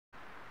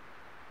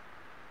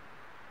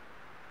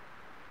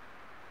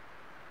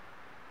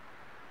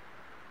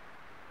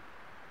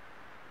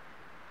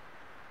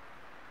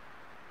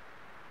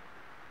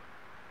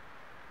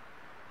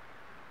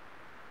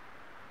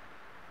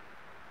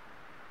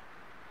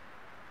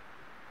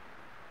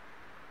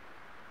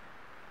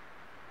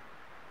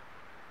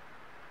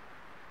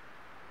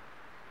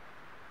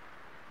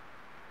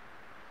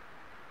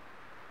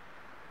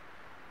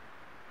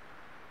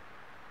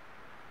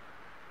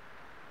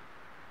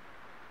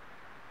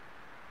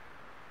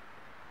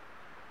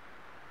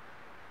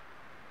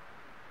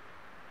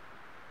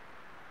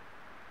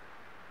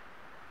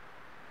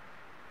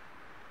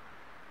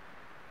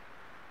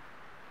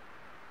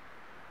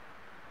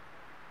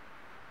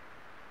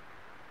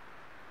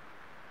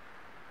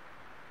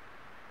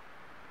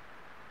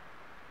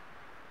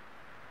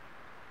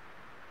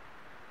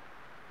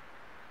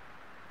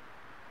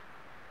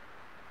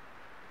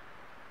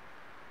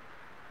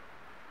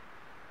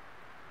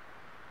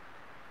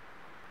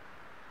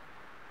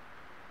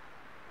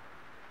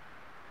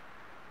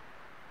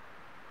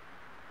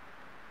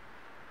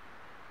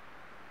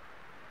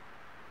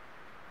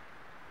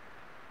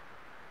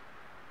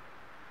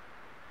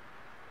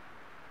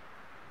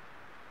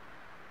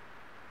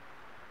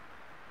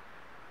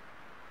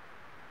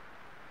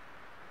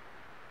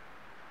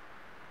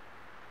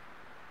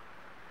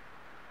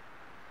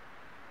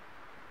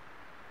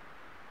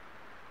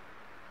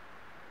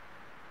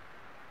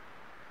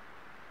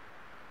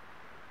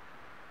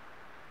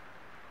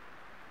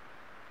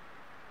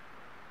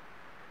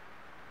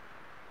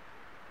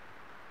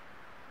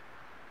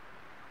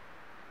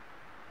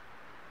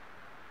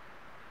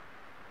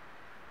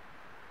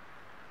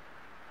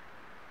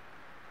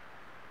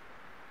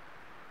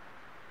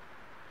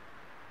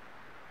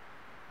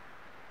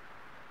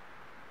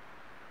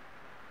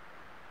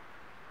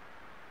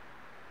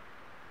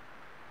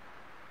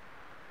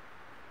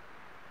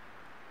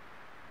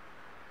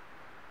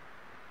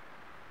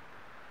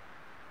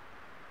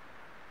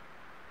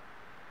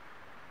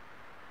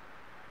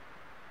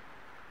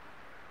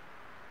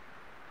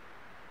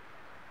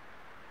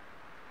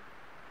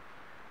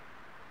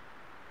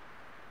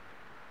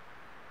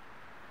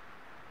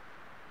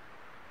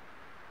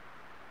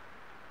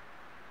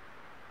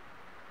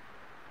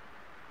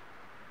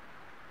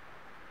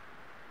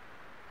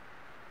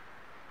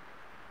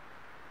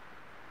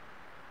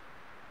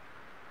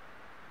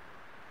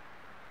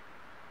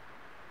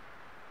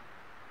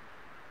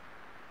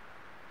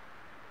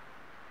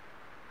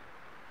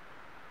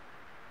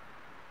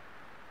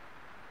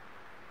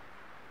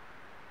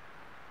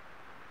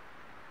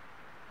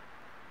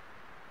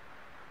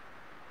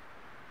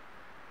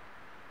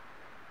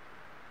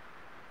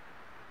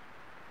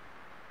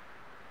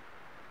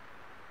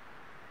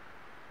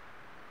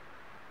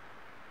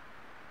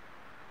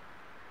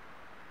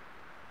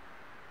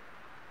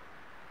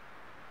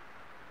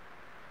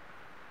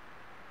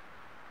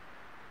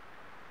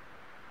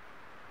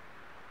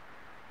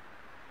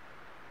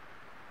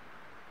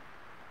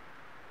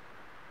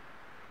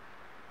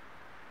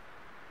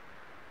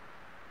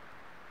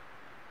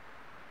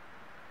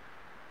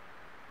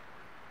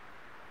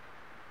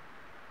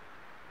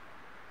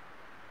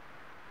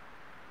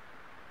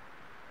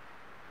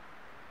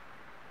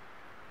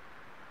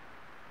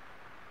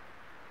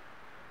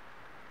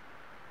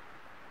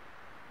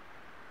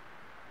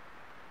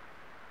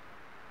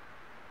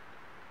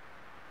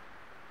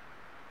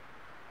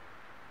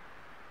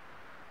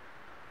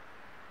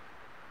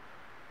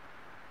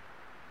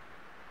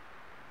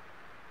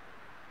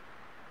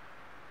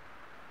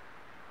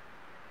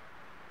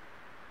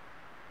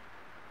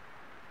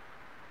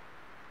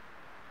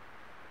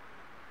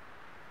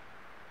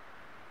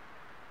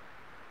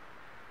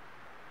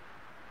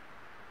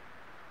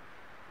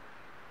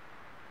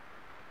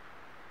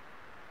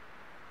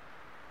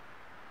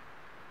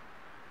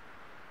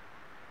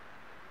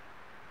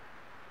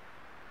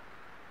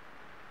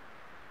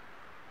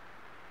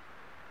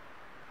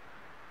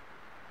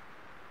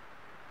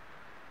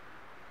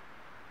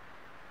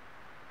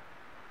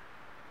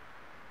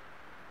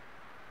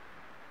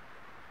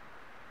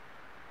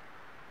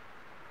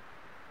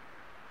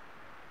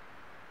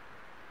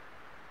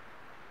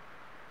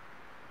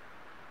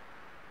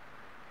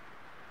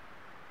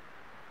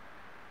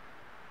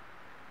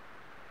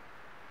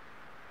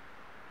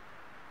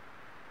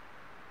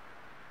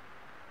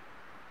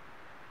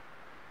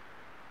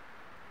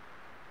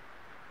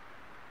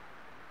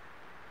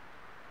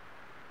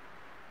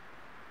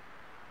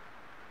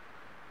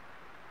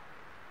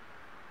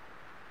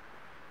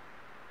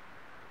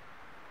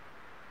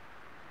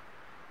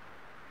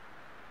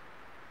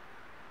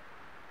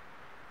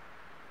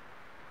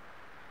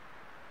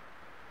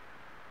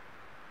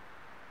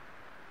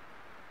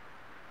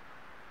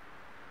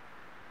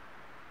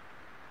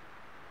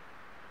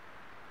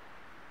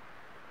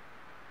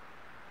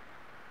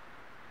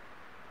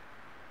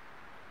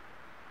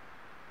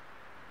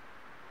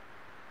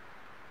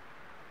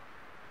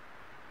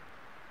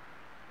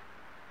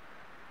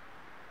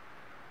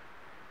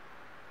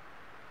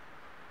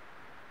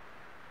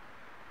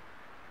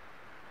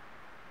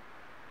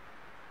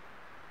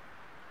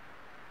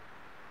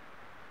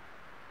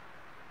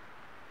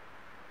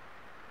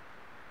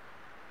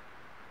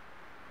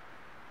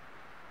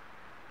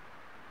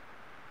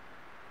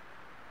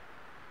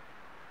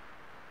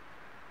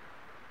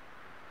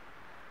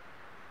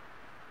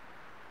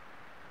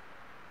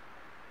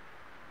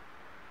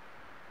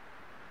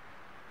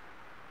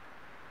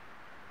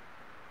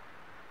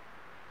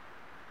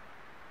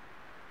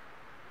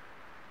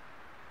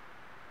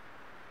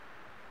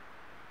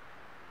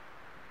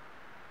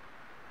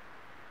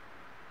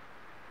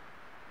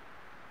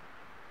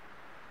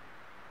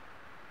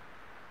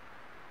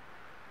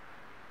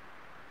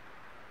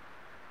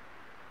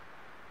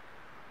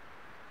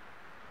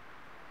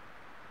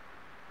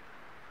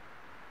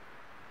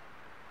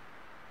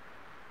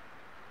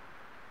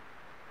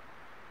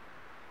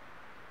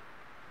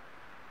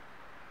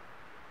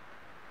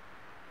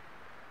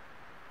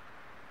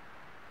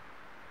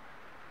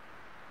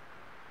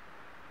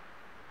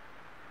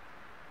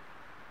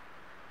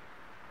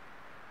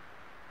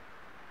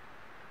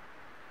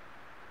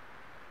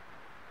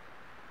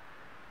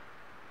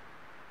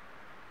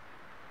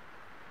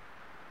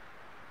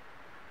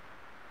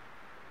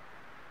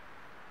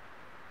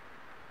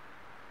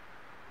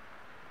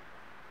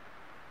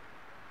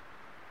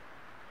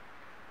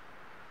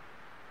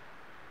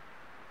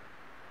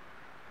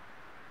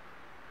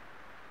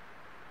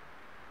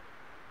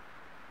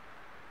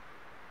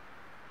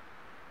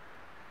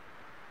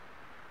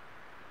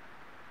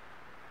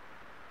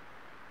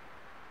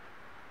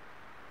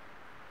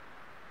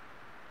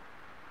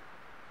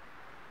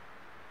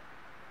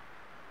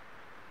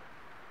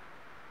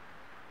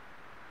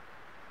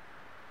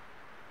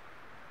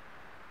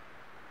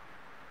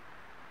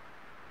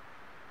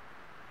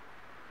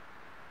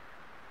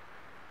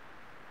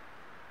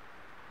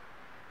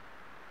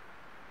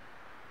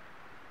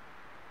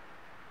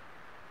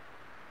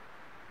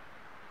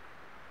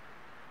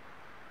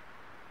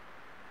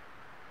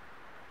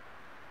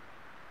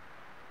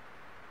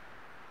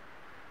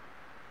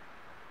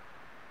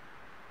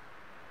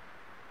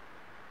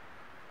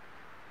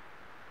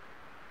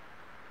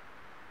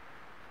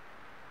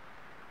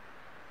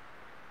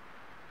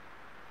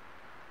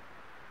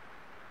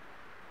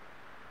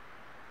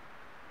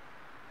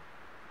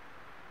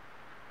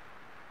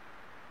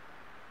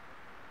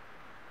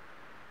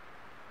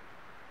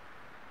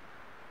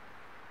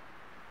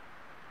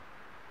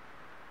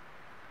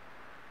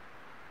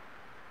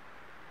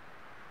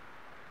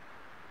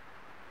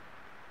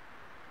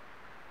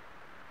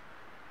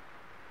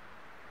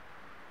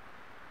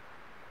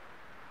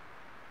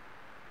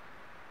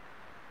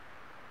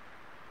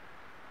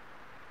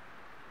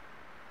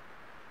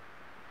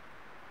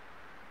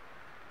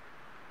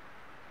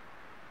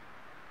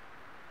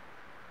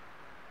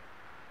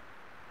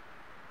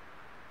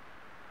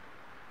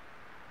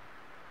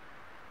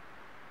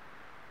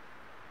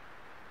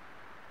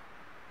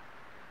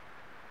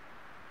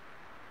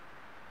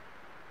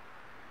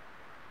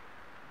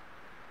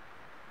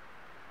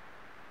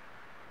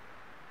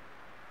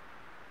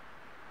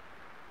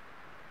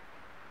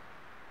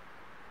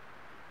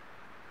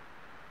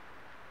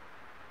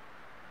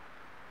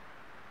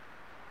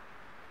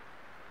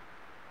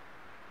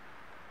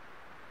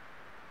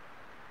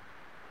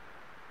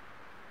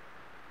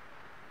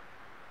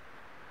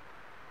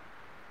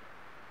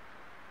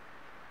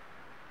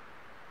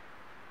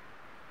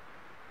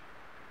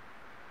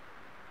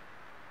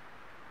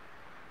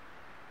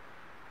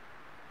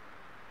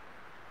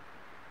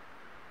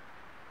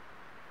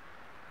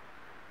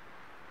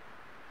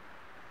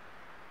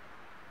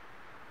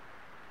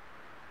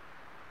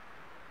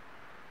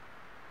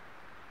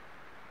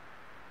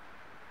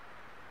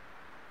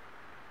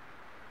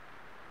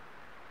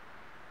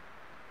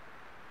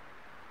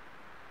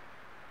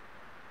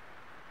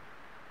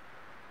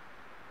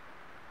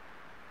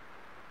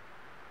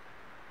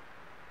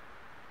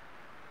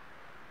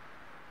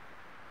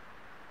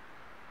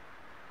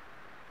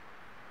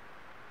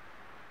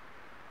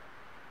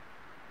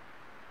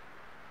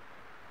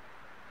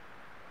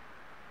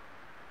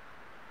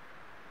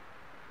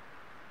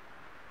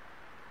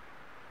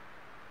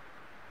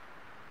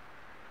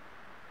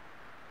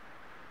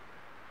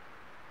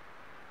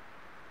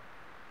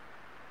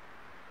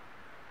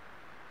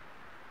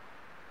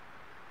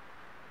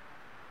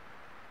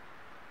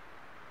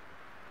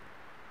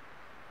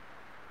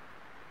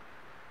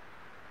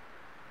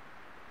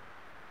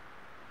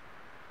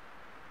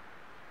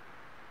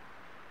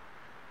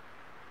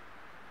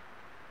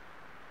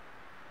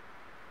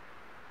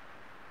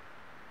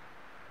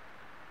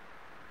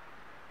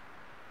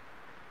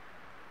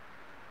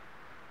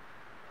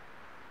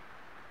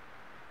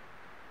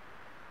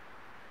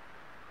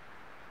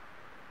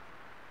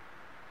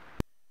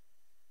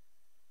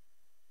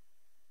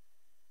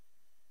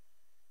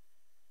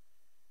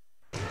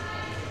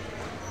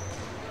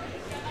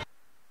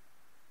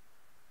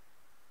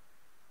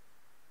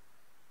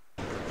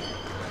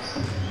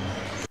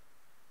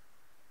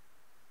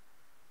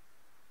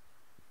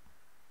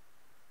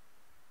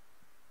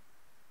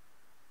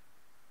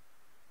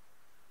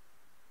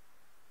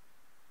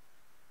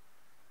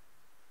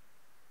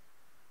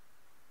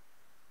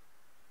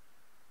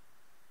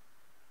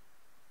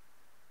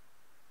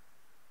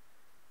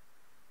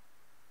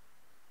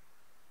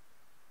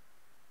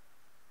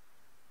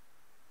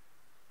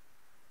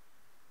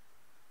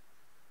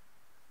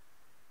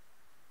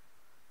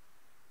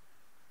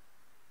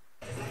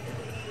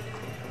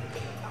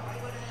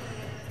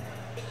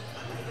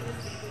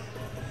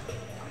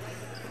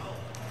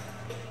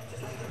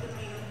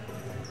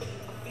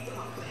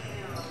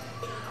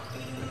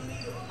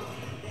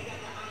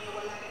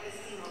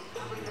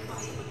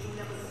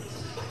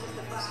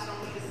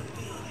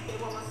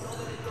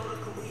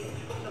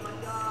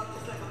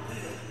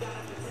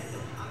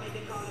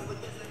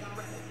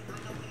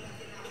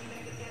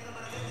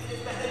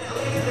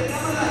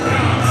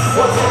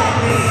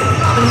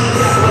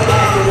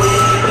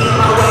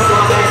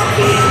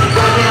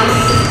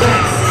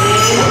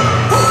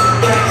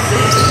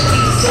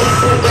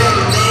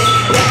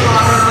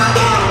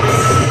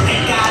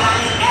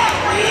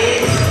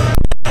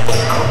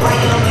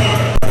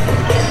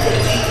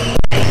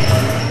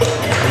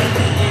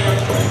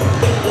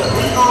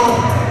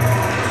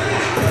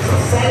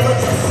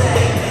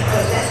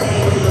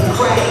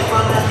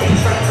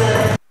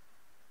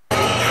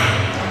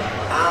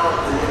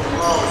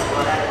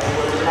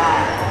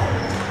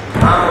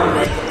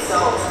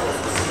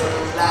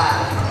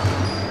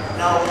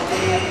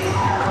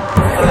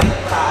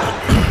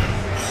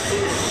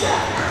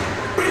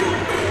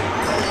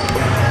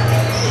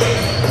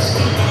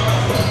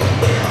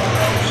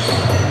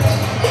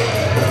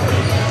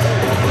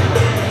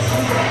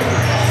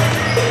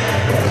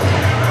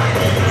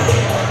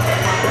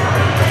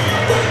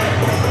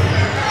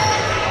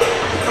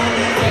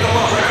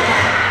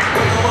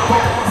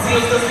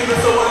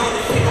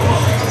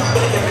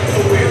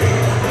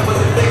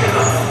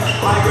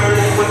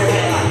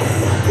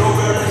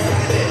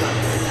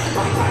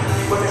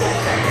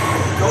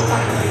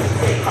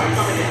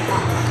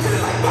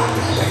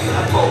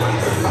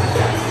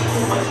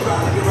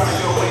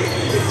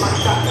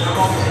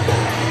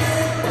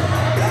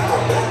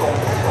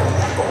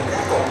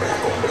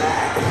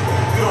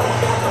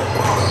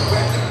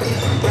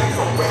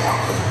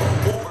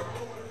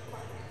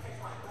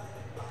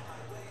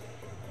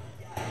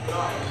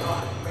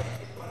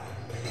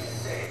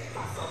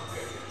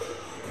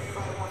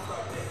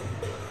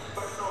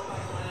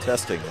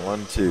Testing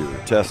 1 2.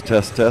 Test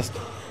test test.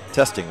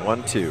 Testing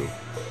 1 2.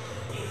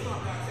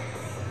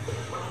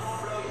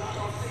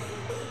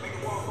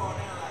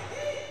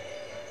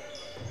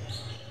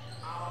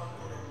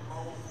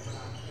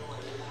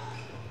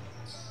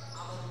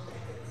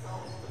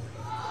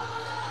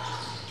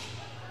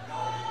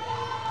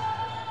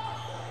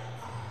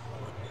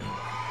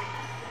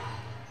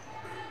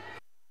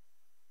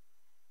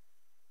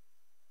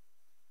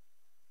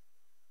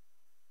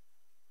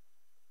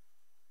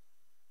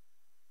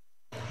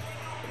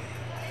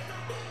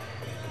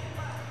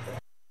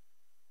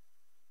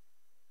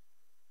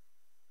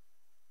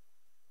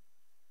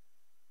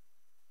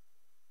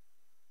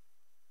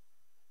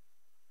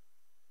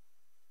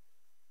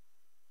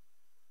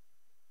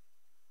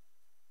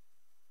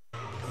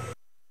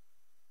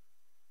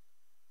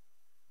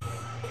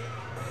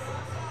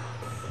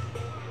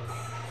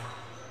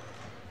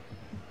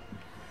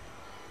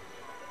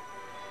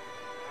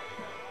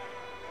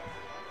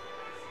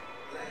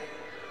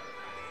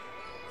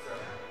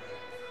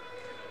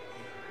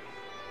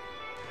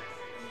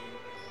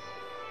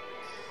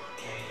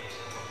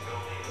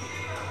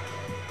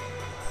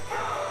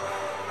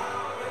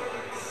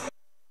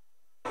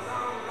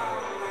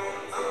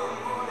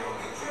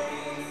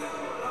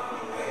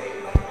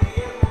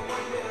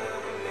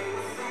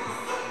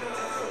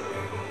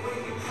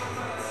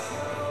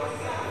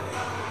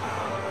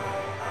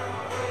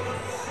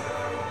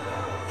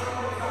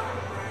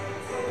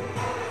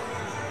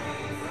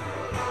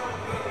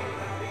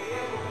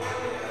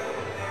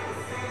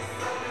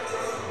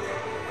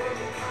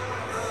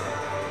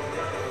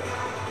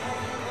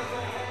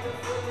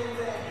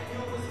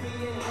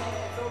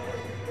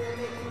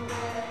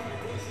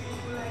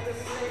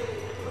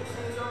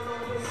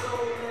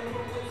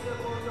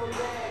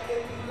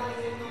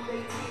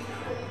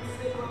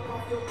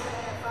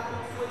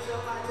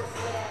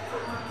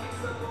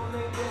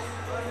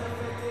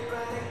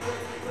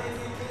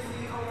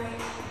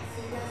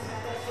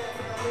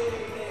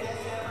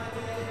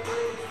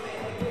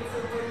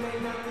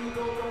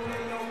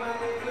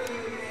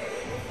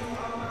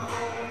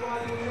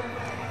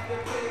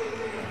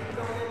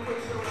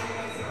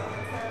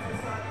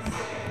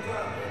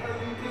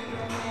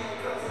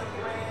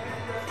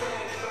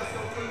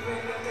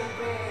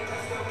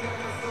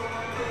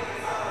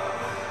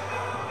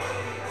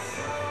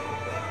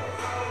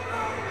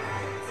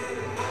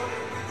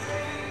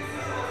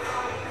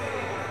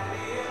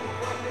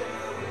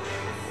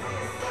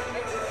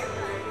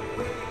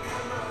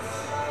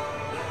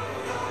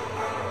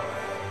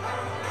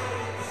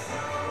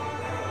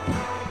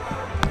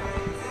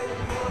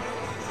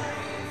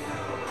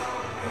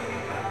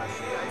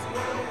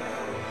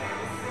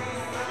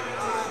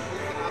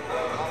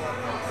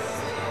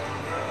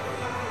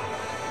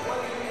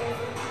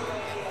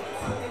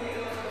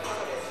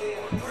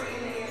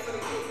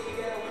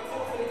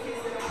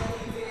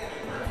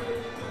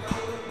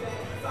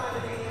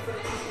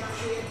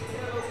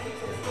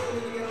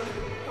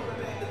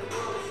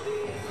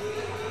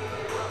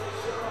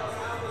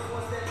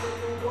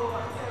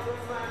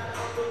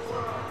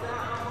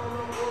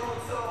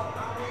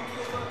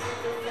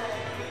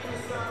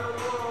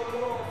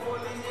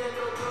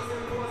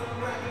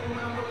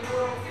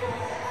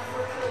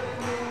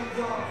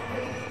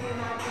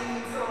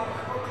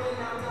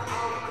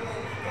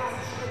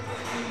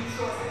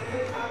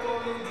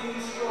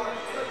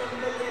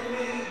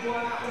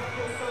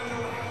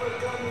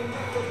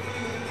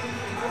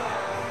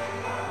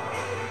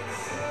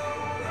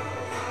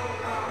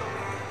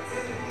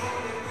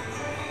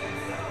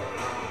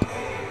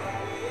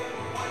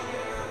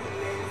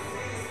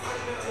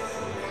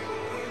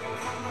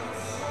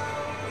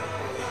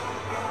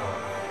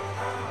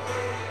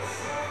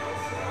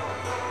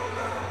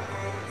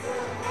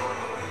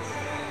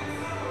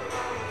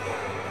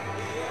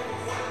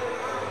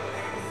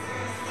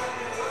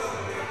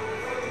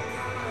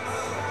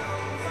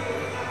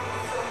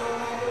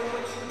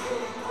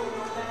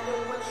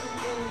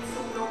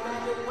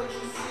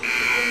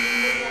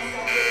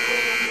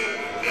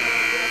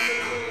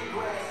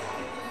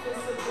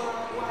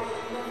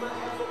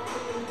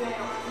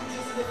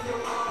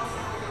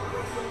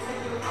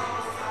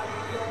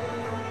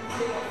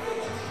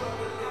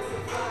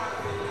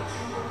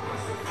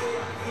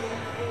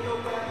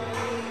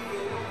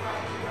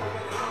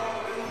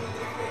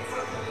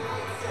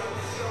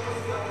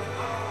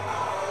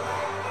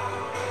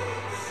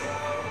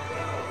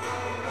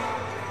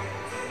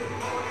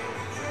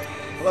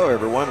 Hello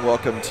everyone,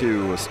 welcome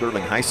to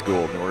Sterling High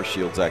School, North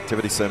Shields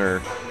Activity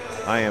Center.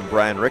 I am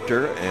Brian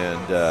Richter,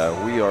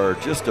 and we are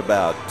just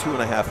about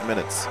 2.5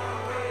 minutes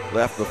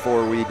left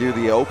before we do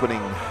the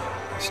opening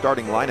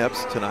starting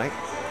lineups tonight.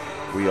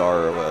 We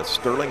are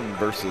Sterling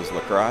versus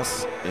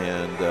Lacrosse,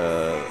 and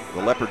the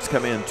Leopards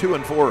come in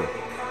 2-4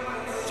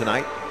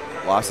 tonight.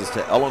 Losses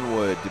to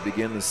Ellenwood to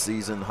begin the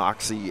season.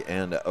 Hoxie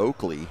and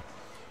Oakley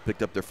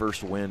picked up their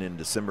first win in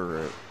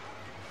December,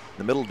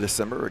 the middle of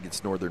December,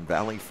 against Northern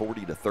Valley,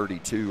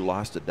 40-32.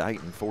 Lost to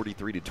Dighton,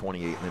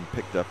 43-28, and then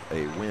picked up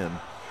a win,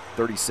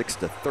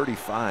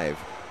 36-35,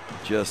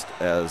 just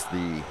as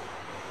the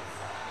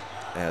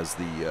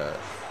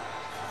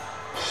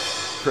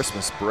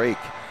Christmas break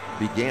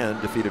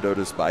began. Defeated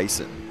Otis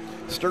Bison.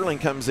 Sterling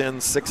comes in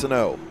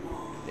 6-0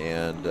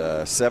 and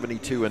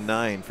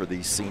 72-9 for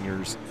these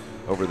seniors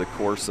over the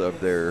course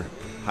of their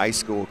high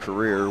school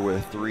career,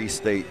 with 3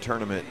 state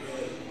tournament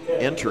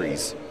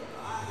entries.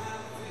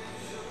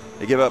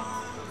 They give up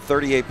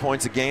 38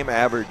 points a game,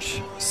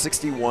 average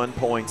 61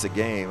 points a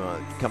game.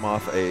 Come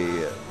off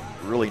a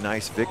really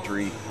nice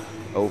victory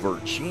over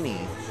Cheney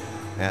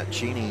at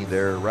Cheney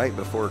there right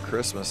before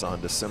Christmas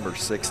on December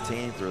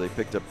 16th, where they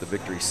picked up the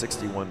victory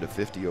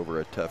 61-50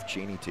 over a tough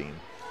Cheney team.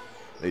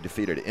 They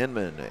defeated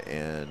Inman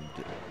and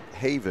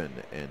Haven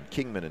and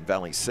Kingman and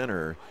Valley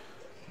Center,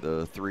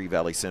 the 3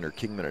 Valley Center,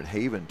 Kingman and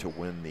Haven, to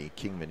win the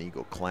Kingman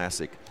Eagle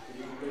Classic,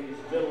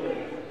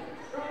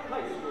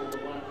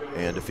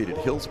 and defeated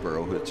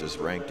Hillsboro, which is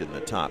ranked in the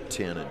top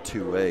 10 in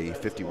 2A,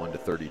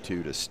 51-32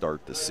 to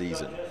start the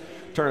season.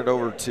 Turn it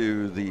over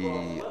to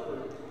the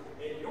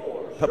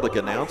public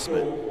announcer,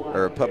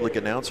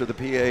 the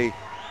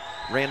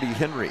PA, Randy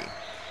Henry.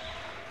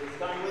 This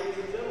time, ladies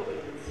and gentlemen,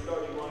 your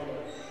starting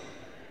lineups.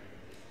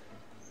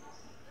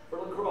 For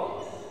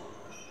Lacrosse,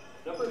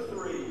 number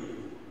 3,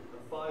 the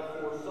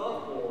 5'4"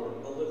 sophomore,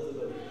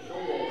 Elizabeth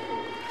Showalter.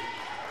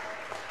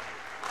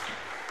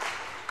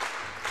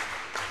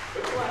 The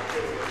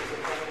Blackbirds, the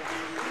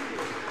 5'2"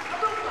 senior,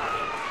 number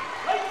 9,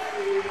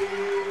 Lacey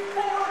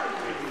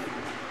Hornsby.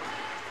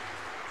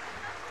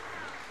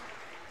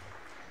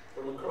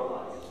 For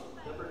Lacrosse,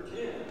 number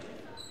 10,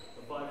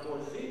 the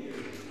 5'4" senior,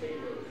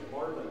 Taylor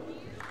Martin.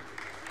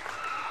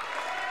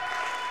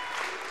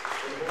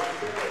 For the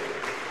Blackbirds,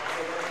 the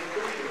 5'11"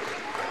 senior,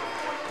 number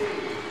 14,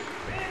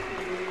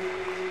 Randy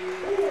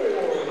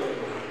Ford.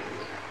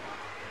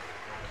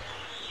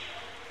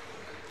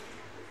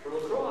 For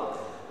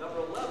Lacrosse,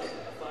 number 11,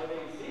 the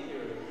 5'8"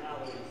 senior,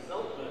 Allie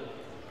Seltman.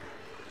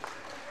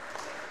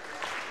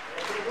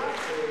 And for the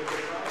Blackbirds, the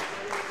 5'7"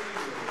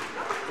 senior,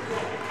 number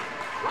 12,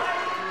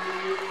 Riley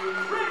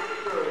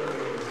Richter.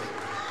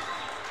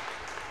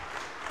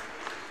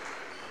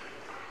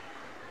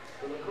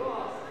 For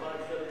Lacrosse, the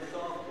 5'7"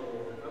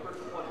 sophomore, number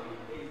 20,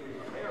 Avery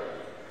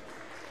Harris.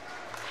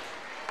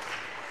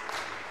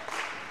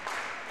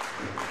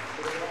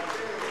 For the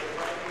Blackbirds, the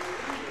 5'8"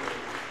 senior,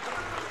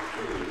 number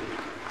 22,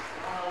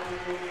 Holly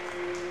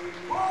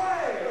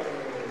Boyle.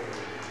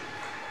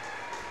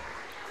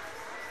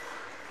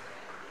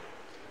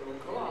 For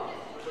Lacrosse,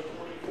 number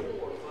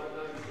 24,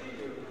 5'9"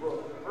 senior,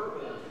 Brooke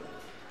Herman.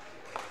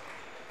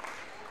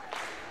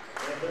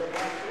 And for the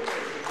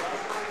Blackbirds, the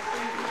 5'9"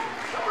 senior,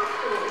 number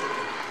 30,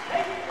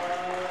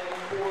 Caitlin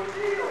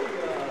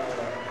Cordelia.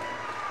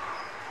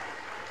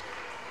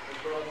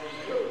 Lacrosse is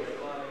coached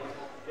by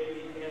J.D.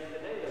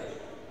 Castaneda.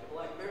 The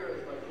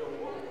Blackbirds by Joe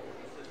Wolf,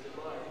 assisted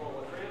by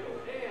Paula Crandall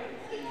and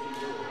Stacey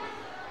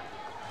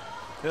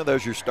Lewis.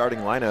 Those are your starting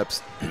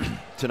lineups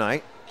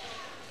tonight.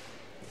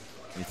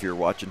 If you're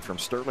watching from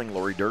Sterling,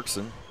 Lori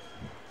Dirksen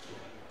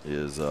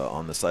is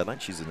on the sideline.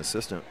 She's an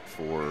assistant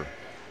for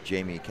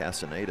Jamie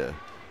Castaneda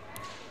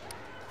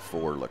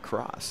for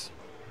Lacrosse.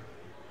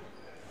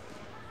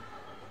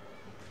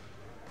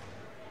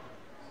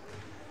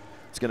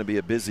 It's going to be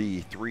a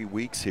busy 3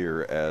 weeks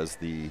here as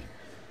the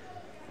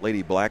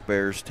Lady Black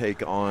Bears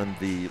take on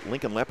the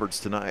Lincoln Leopards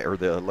tonight, or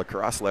the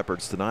Lacrosse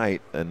Leopards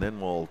tonight, and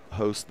then we'll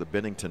host the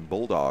Bennington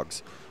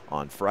Bulldogs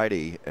on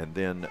Friday, and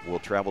then we'll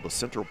travel to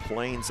Central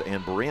Plains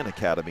and Berean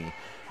Academy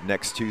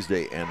next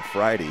Tuesday and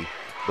Friday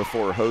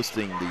before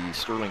hosting the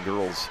Sterling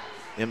Girls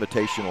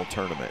Invitational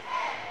Tournament.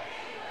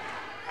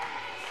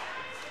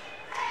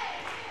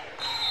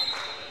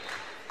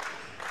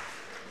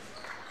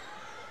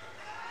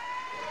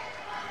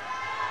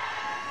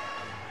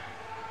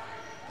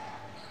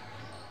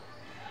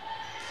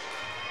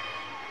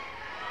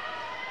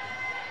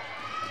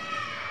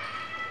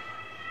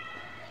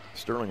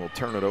 Sterling will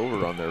turn it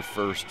over on their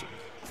first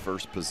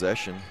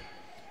possession.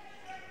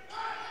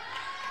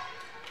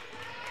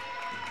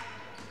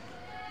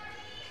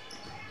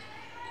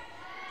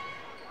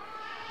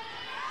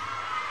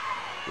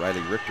 Riley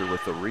Richter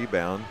with the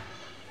rebound.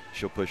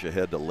 She'll push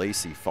ahead to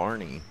Lacey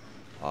Farney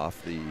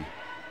off the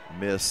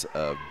miss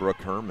of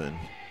Brooke Herman.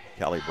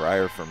 Callie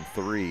Breyer from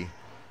 3.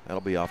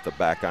 That'll be off the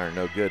back iron,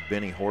 no good.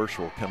 Benny Horsch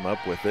will come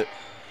up with it.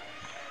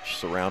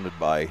 Surrounded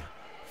by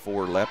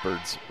 4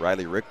 Leopards.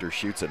 Riley Richter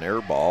shoots an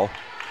air ball.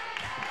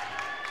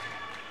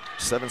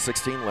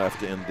 7:16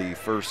 left in the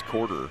first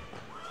quarter.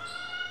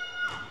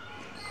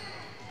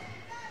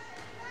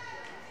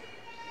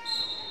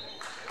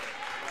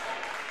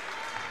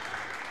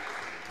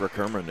 Brooke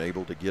Herman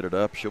able to get it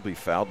up. She'll be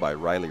fouled by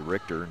Riley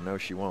Richter. No,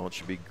 she won't.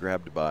 She'll be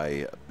grabbed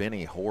by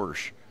Benny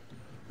Horsch.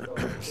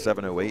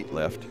 7:08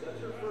 left.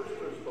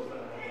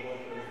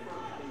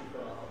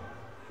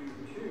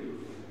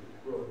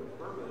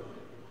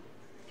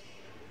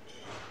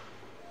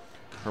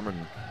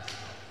 Herman,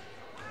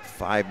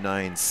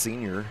 5'9"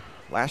 senior.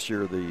 Last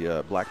year,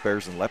 the Black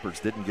Bears and Leopards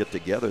didn't get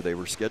together. They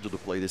were scheduled to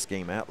play this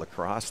game at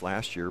Lacrosse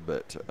last year,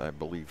 but I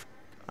believe,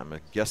 I'm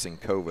guessing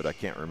COVID, I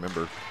can't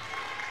remember,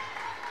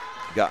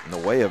 got in the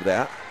way of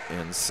that.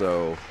 And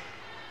so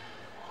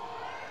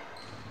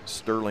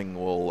Sterling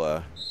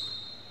will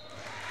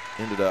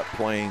ended up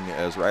playing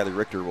as Riley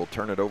Richter will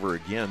turn it over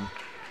again.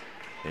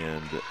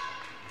 And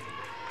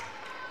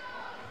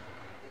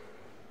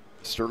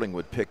Sterling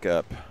would pick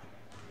up,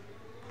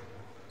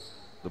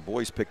 the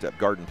boys picked up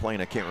Garden Plain.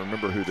 I can't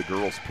remember who the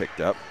girls picked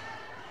up.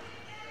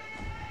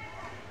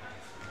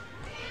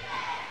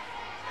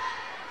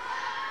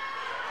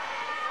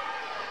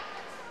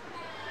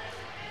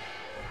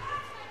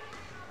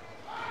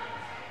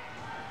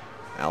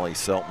 Allie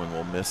Seltman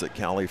will miss it.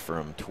 Callie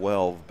from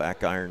 12,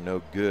 back iron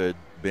no good.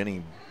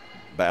 Benny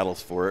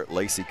battles for it.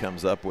 Lacey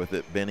comes up with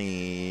it.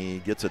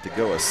 Benny gets it to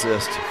go,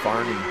 assist.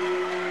 Farney,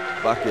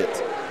 bucket.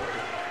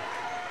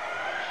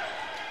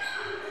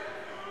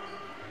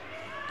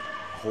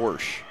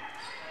 Horsch.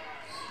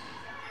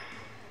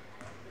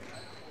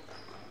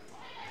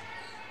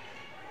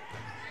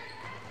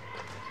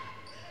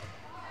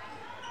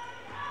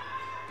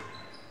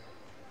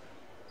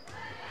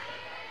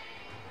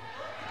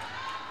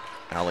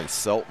 Allie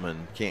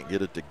Seltman can't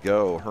get it to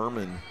go.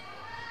 Herman.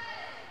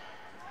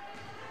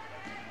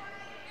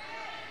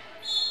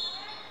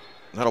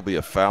 That'll be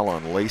a foul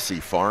on Lacey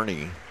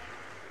Farney.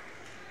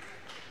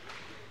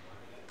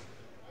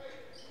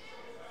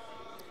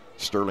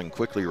 Sterling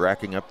quickly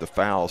racking up the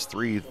fouls,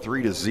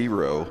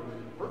 3-0.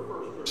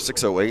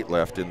 6:08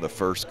 left in the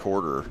first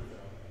quarter.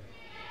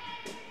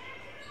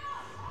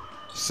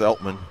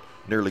 Seltman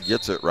nearly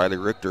gets it. Riley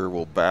Richter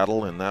will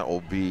battle, and that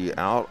will be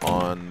out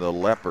on the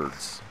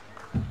Leopards.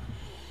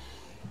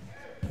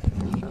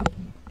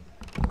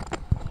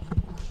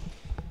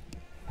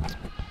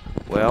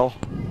 Well,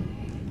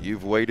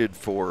 you've waited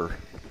for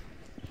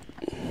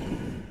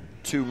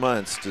 2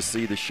 months to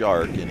see the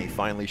Shark, and he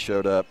finally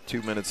showed up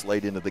 2 minutes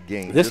late into the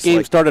game. This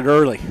game started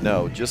early.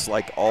 No, just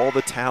like all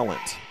the talent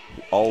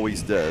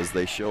always does,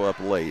 they show up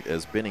late.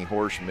 As Benny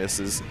Horsch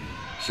misses,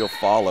 she'll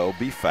follow,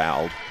 be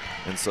fouled,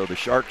 and so the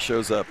Shark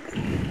shows up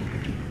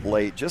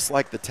late, just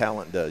like the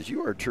talent does.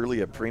 You are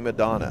truly a prima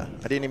donna.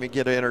 I didn't even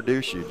get to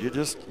introduce you.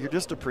 You're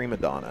just a prima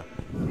donna.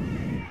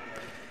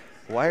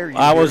 Why are you?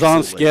 I was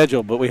on so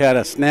schedule, but we had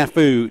a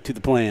snafu to the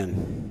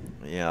plan.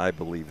 Yeah, I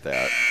believe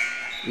that.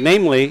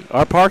 Namely,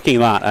 our parking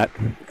lot at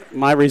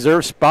my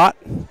reserve spot.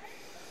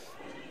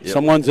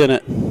 Someone's in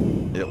it.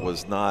 It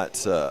was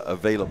not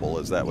available.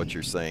 Is that what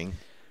you're saying?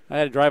 I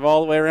had to drive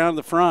all the way around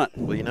the front.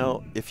 Well, you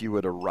know, if you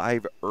would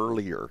arrive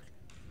earlier,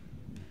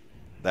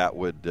 that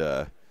would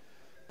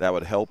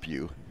help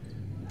you.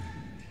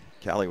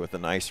 Callie with a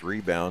nice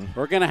rebound.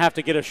 We're going to have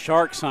to get a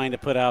Shark sign to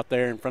put out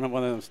there in front of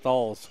one of them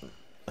stalls.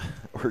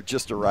 Or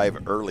just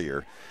arrive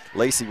earlier.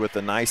 Lacey with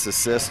a nice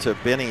assist to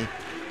Benny.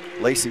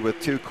 Lacey with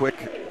two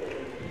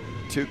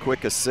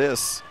quick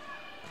assists.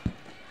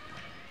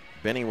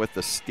 Benny with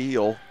the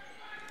steal.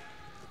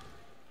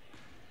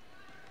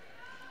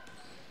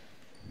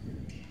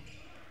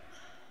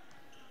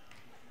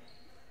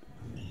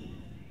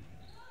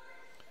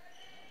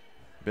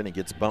 Benny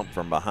gets bumped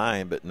from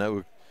behind, but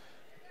no,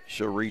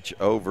 she'll reach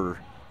over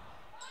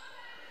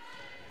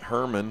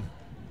Herman.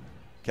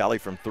 Callie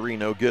from 3,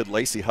 no good.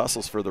 Lacey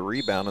hustles for the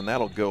rebound, and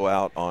that'll go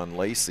out on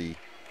Lacey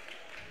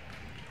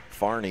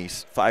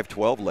Farney's.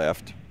 5:12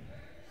 left.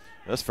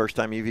 That's the first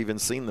time you've even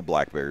seen the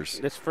Black Bears.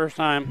 This first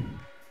time.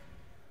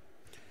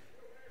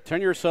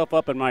 Turn yourself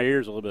up in my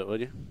ears a little bit,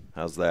 would you?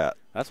 How's that?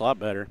 That's a lot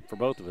better for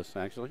both of us,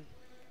 actually.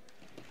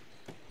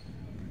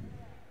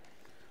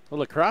 Well,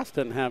 Lacrosse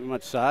doesn't have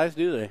much size,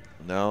 do they?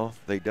 No,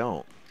 they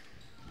don't.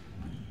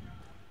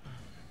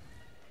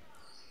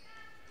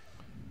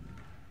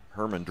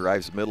 Herman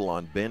drives middle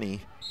on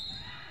Benny,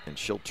 and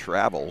she'll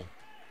travel.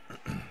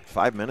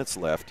 5 minutes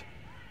left.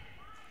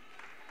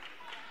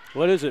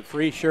 What is it,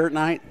 free shirt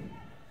night?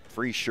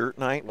 Free shirt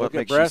night? Look What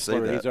makes at you say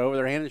Bressler. that? He's over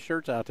there handing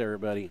shirts out to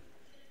everybody.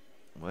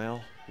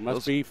 Well, it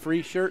must be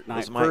free shirt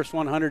night. might, First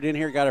 100 in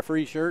here got a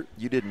free shirt.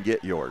 You didn't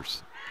get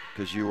yours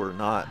because you were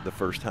not the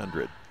first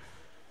 100.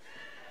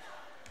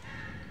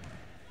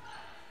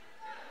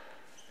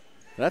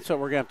 That's what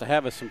we're going to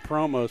have is some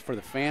promos for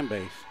the fan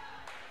base.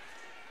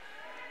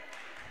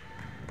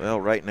 Well,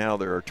 right now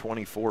there are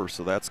 24,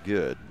 so that's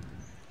good.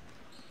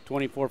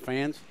 24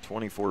 fans?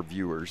 24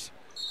 viewers.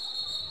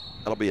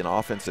 That'll be an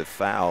offensive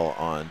foul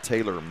on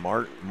Taylor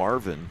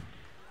Marvin,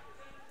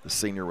 the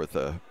senior, with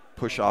a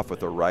push off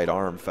with a right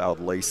arm, fouled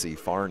Lacey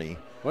Farney.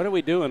 What are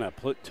we doing, a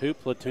two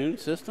platoon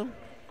system?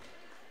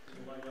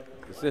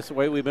 Is this the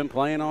way we've been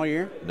playing all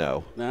year?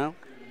 No. No?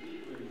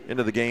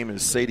 Into the game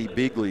is Sadie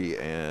Beagley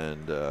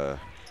and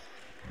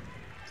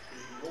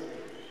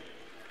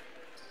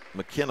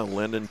McKenna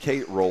Linden,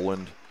 Kate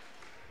Rowland,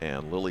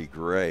 and Lily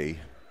Gray.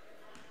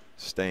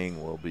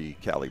 Staying will be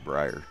Callie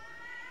Breyer.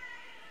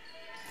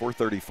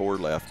 4:34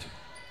 left.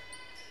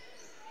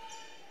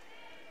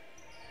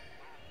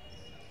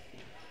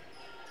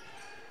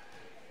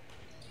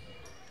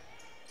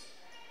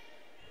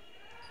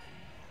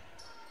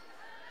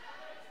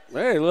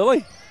 Hey,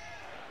 Lily.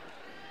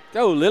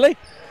 Go, Lily.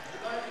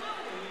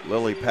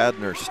 Lily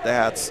padding her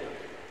stats,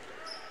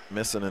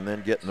 missing and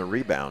then getting the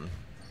rebound.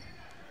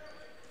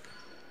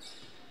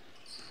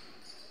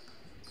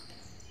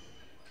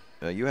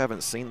 Now, you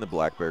haven't seen the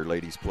Black Bear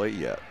ladies play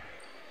yet.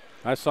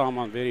 I saw them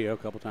on video a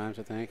couple times,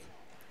 I think.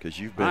 Because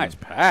you've been Nice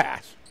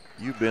pass.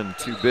 You've been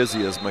too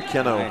busy as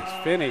McKenna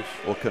Nice finish.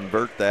 will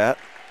convert that.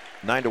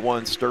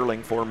 9-1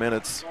 Sterling, 4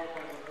 minutes.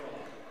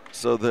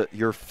 So that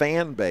your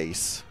fan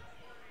base,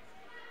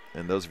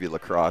 and those of you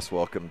Lacrosse,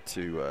 welcome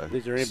to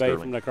Is there anybody Sterling.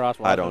 from Lacrosse?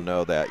 I don't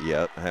know that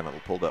yet. I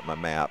haven't pulled up my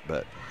map,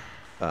 but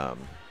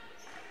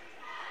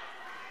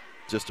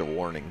just a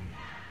warning.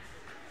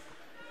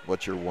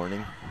 What's your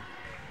warning?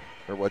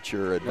 Or what's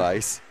your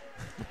advice?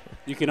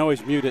 You can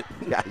always mute it.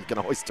 Yeah, you can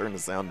always turn the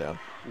sound down.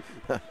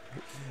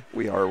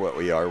 We are what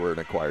we are. We're an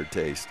acquired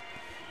taste.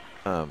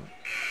 But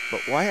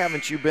why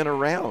haven't you been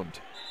around?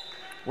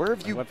 Where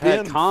have you I've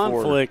been? had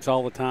conflicts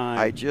all the time.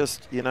 I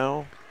just,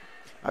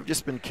 I've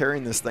just been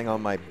carrying this thing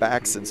on my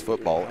back since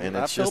football, and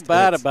I it's feel just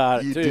bad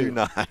about it, you too. do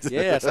not.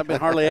 Yes, I've been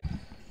hardly.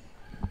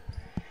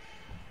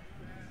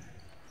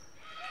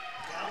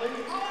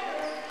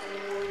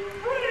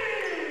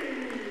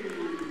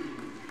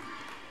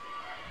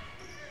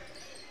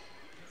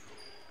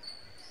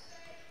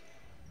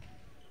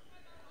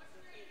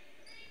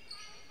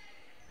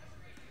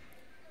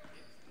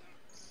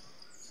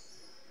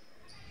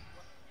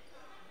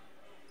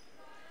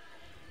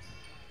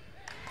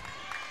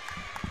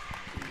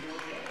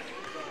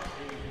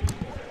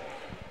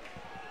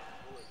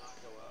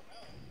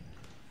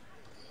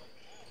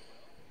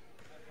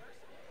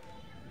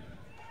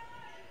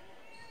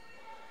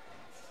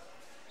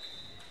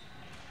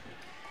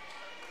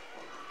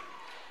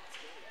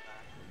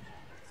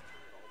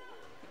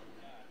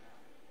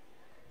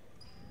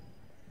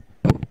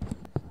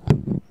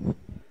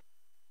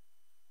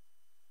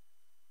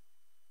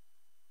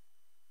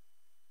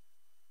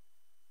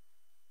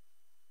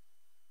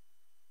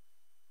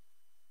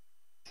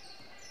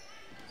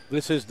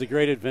 This is the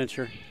great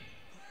adventure.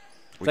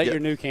 Is that your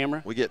new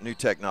camera? We get new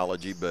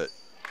technology, but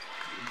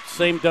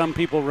Same dumb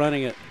people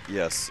running it.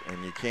 yes,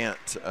 and you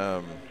can't.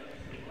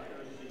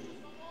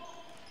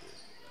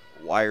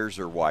 Wires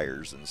are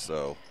wires, and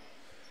so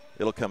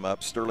it'll come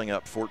up. Sterling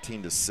up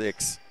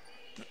 14-6.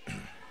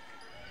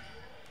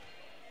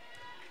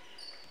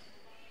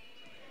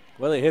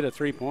 Well, they hit a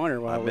three-pointer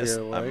while we were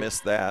away. I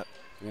missed that.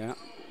 Yeah.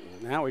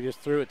 Now we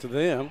just threw it to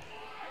them.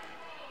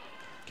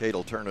 Kate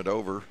will turn it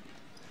over,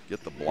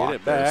 get the block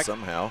it there back.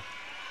 somehow.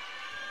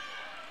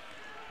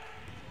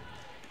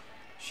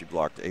 She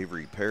blocked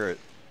Avery Parrott.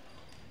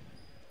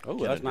 Oh,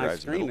 Kenna that's a nice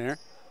drives screen middle. there.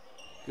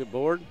 Good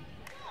board.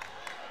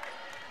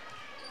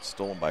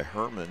 Stolen by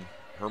Herman.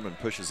 Herman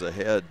pushes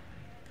ahead.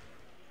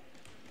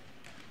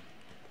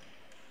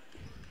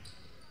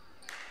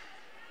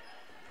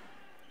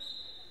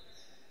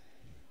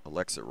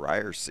 Alexa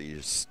Ryerson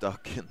is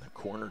stuck in the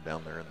corner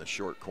down there in the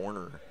short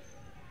corner.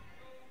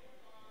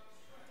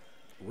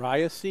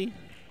 Ryerson?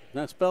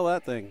 Now spell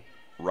that thing.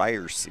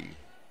 Ryerson.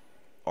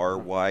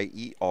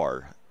 R-Y-E-R-S-E-E.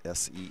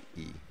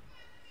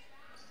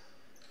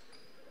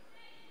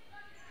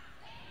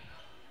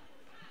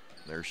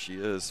 There she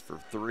is for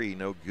three,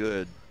 no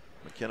good.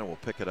 McKenna will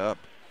pick it up.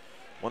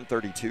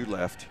 1:32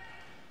 left.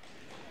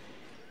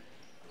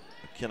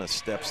 McKenna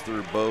steps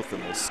through both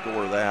and will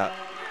score that.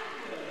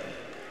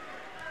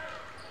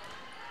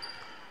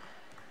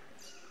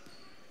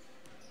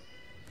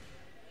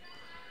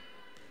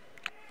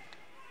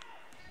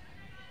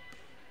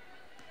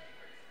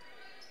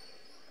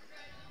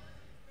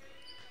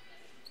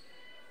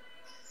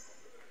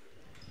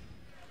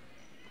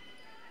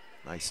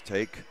 Nice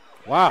take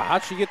Wow,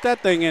 how'd she get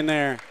that thing in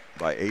there?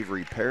 by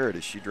Avery Parrott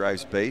as she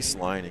drives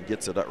baseline and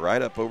gets it up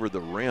right up over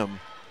the rim.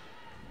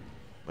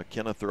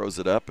 McKenna throws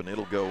it up and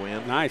it'll go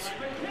in. Nice.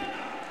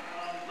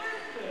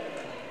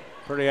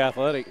 Pretty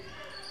athletic.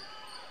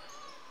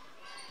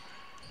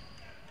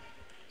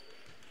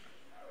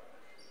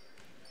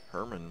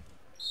 Herman,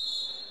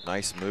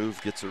 nice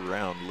move, gets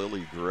around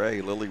Lily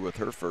Gray. Lily with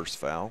her first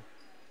foul.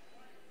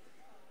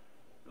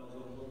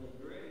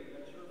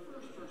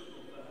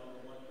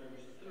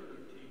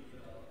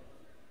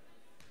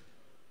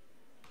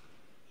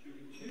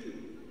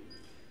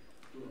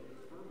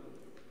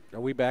 Are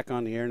we back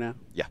on the air now?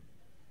 Yeah.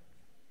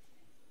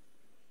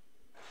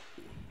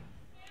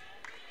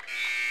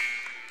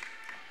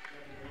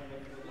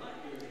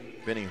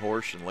 Benny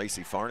Horsch and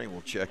Lacey Farney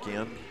will check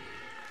in.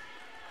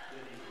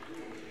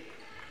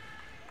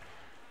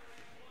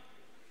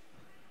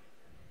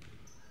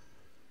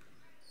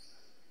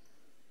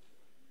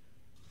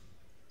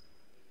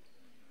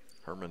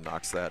 Herman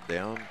knocks that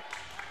down.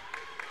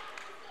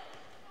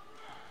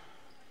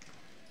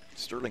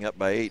 Sterling up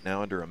by 8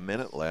 now, under a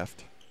minute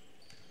left.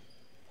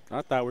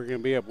 I thought we were going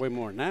to be up way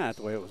more than that,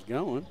 the way it was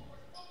going.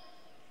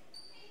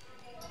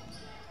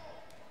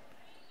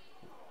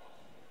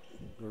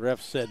 The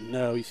ref said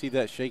no. You see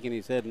that shaking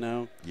his head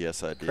no?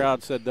 Yes, I did.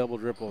 Crowd said double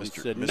dribble. He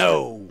said Mr.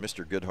 no.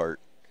 Mr. Goodhart.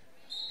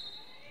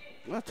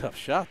 What a tough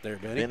shot there,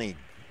 Benny. Benny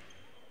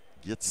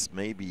gets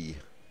maybe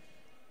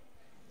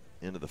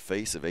into the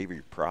face of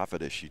Avery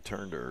Prophet as she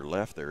turned to her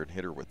left there and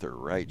hit her with her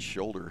right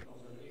shoulder.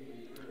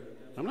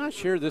 I'm not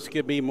sure this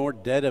could be more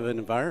dead of an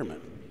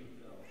environment.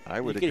 I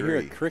would agree. You agree.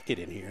 can hear a cricket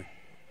in here.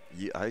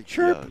 Yeah,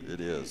 Chirp. Yeah,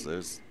 it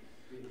is.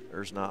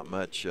 There's not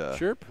much.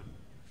 Chirp.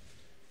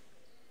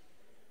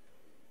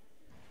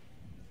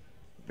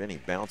 Benny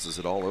bounces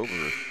it all over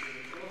her.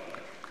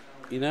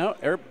 You know,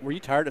 were you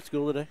tired at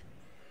school today?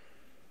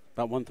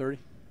 About 1:30?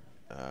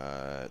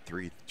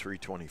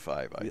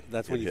 3:25.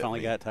 That's when you finally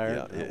got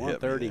tired? Yeah, at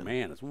 1:30,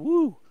 man. It's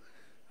woo.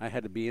 I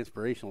had to be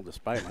inspirational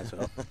despite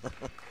myself.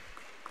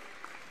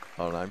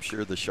 Oh, and I'm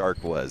sure the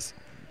Shark was.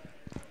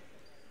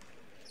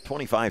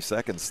 25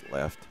 seconds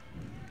left.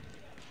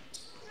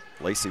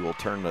 Lacey will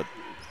turn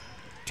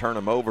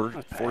him over,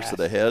 force it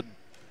ahead.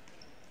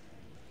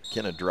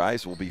 McKenna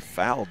drives, will be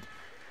fouled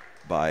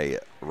by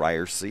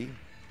Ryerson.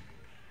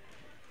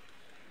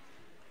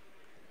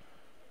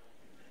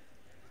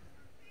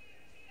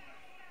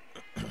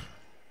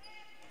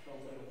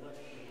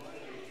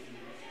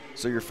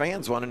 So your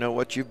fans want to know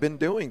what you've been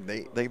doing.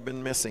 They've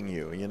been missing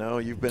you. You know,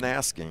 you've been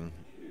asking.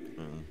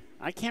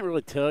 I can't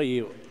really tell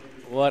you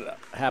what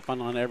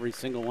happened on every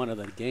single one of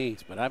the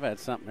games, but I've had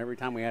something every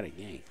time we had a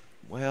game.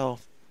 Well,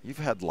 you've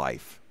had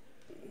life.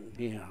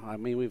 Yeah, I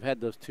mean, we've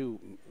had those 2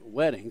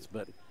 weddings,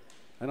 but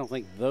I don't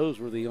think those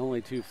were the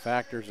only 2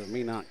 factors of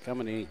me not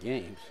coming to any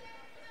games.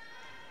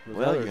 There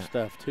was other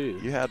stuff, too.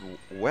 You had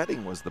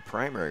wedding was the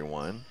primary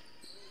one.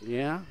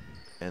 Yeah.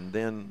 And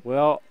then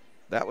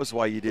that was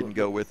why you didn't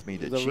go with me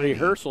to Cheney. The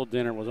rehearsal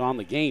dinner was on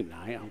the game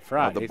night on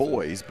Friday. The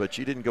boys, but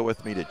you didn't go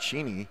with me to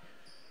Cheney.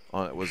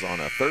 It was on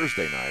a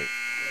Thursday night.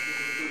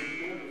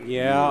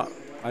 Yeah,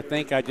 I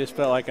think I just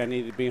felt like I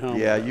needed to be home.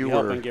 Yeah, you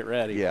help and get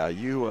ready. Yeah,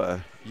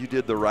 you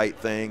did the right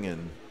thing,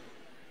 and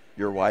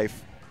your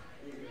wife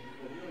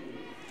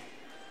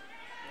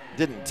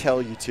didn't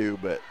tell you to,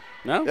 but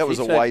that was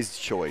a wise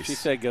choice. She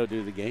said go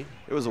do the game.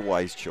 It was a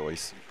wise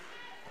choice.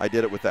 I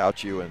did it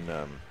without you,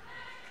 and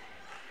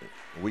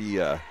we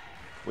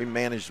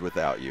managed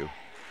without you.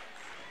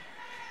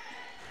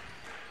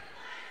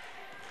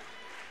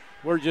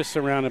 We're just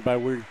surrounded by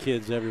weird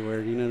kids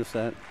everywhere. Do you notice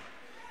that?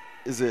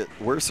 Is it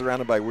we're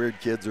surrounded by weird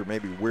kids, or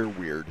maybe we're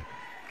weird?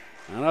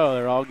 I don't know.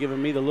 They're all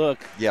giving me the look.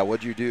 Yeah,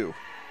 what'd you do?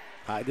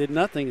 I did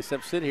nothing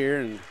except sit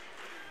here and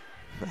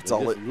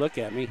look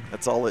at me.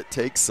 That's all it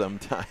takes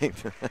sometimes.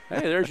 Hey,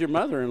 there's your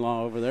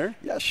mother-in-law over there.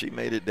 Yeah, she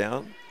made it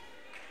down.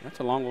 That's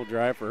a long little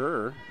drive for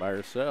her by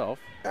herself.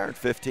 Hour and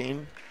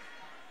 15.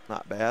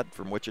 Not bad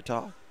from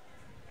Wichita.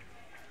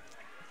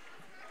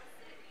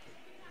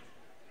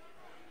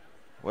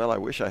 Well, I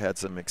wish I had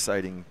some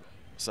exciting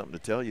something to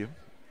tell you.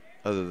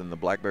 Other than the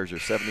Black Bears are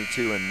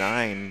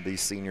 72-9, these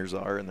seniors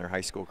are in their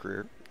high school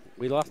career.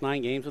 We lost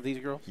 9 games with these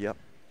girls? Yep.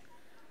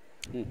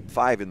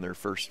 5 in their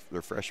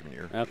freshman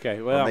year.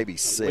 Okay, well, or maybe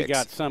 6. We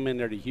got some in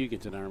there to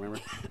Hugoton, I remember.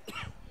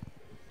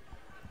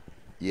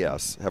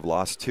 Yes, have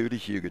lost 2 to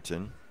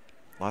Hugoton.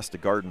 Lost to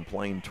Garden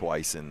Plain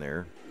twice in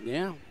there.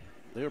 Yeah,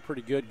 they were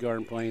pretty good,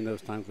 Garden Plain,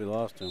 those times we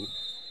lost to them.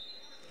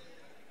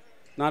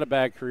 Not a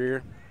bad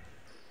career.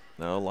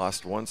 No,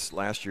 lost once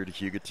last year to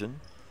Hugoton.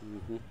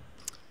 Is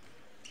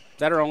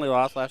that our only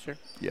loss last year?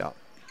 Yeah.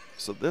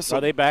 So this are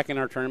they back in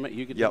our tournament?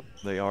 Hugoton? Yep,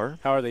 they are.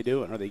 How are they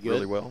doing? Are they good?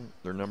 Really well.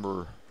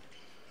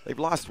 They've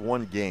lost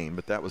 1 game,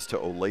 but that was to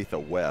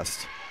Olathe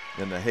West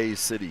in the Hayes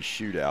City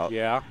shootout.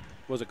 Yeah.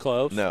 Was it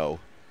close? No.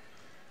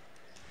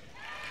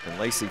 And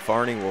Lacey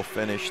Farney will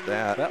finish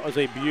that. That was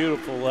a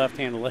beautiful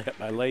left-handed layup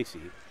by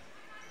Lacey.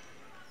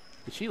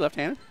 Is she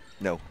left-handed?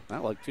 No.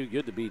 That looked too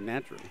good to be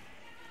natural.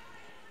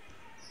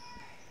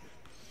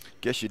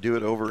 Guess you do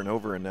it over and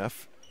over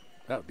enough.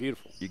 That was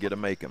beautiful. You get to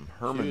make them.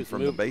 Herman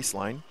from the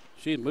baseline.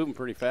 She's moving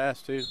pretty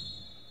fast, too.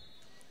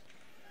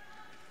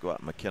 Go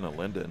out McKenna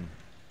Linden.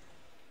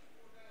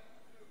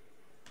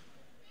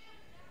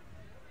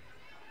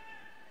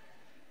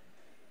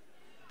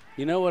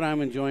 You know what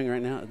I'm enjoying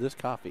right now? This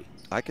coffee.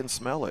 I can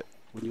smell it.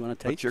 Would you want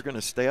to taste? But you're going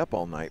to stay up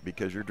all night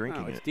because you're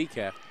drinking it. It's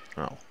decaf.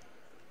 Oh.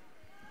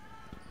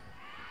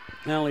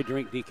 I only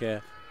drink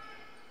decaf.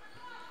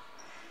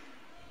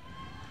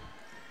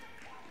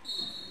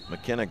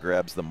 McKenna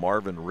grabs the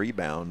Marvin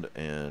rebound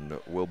and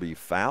will be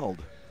fouled.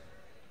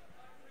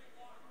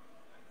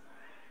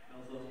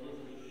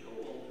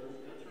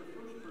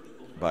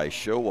 By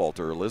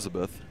Showalter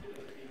Elizabeth.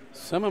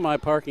 Some of my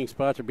parking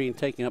spots are being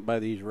taken up by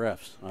these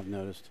refs, I've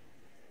noticed.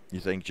 You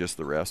think just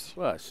the refs?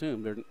 Well, I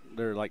assume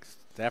they're like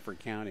Stafford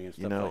County and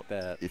stuff like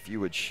that. If you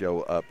would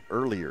show up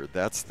earlier,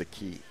 that's the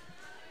key.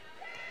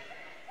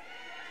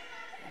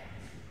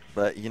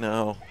 But, you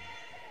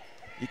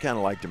kind of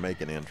like to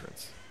make an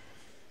entrance.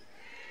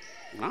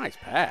 Nice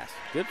pass.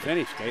 Good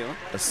finish, Caitlin.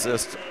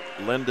 Assist,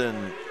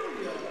 Lyndon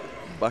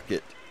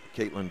Bucket,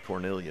 Caitlin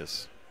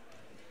Cornelius.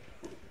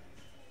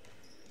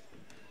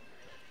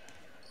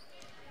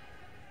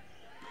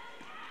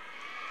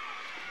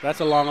 That's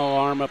a long old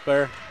arm up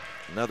there.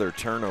 Another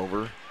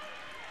turnover.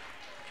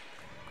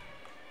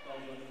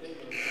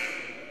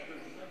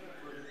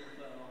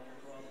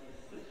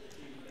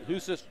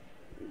 Who's this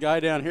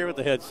guy down here with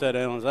the headset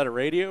on? Is that a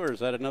radio or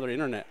is that another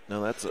internet?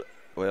 No, that's a,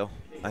 well,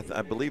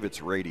 I believe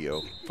it's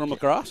radio. From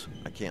Lacrosse?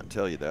 I can't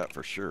tell you that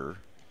for sure.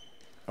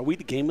 Are we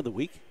the game of the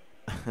week?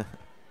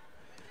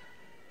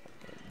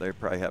 They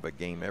probably have a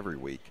game every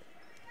week.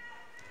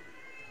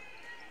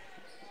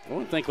 I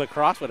wouldn't think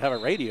Lacrosse would have a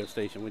radio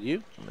station, would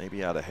you?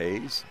 Maybe out of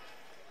Hayes.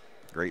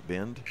 Great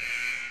Bend.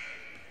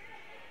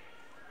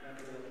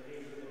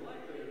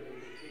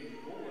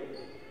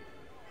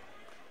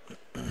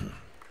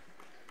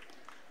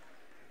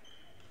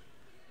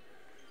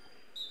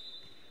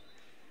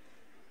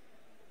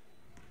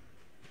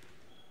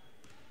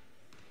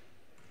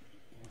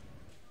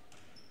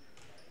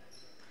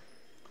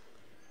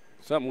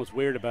 Something was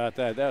weird about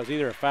that. That was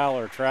either a foul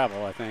or a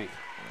travel, I think.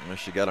 Well,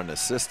 she got an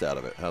assist out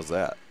of it. How's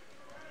that?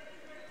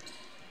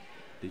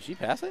 Did she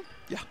pass it?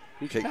 Yeah.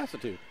 Who'd she pass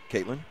it to?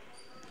 Caitlin.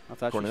 I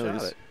thought Cornelius. she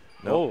shot it.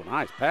 No. Oh,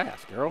 nice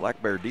pass, girl.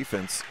 Black Bear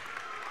defense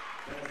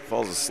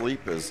falls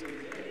asleep as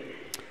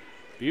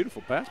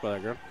Beautiful pass by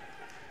that girl.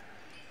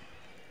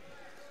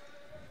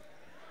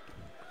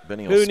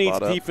 Benny will Who spot needs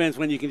up. defense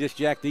when you can just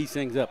jack these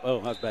things up? Oh,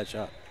 that was a bad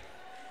shot.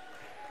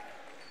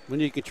 When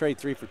you can trade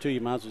 3 for 2,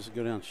 you might as well just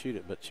go down and shoot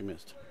it, but she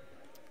missed.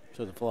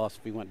 So the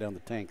philosophy went down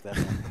the tank.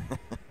 That's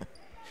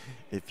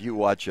If you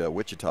watch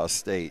Wichita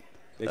State,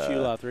 they shoot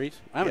a lot of threes.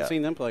 I haven't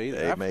seen them play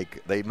either.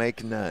 They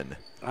make none.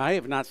 I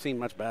have not seen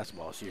much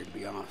basketball this year, to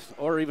be honest,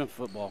 or even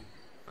football.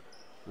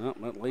 No,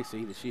 not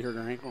Lacey. Did she hurt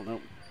her ankle?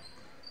 Nope.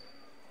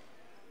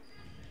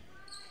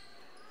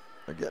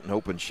 They're getting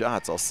open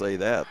shots, I'll say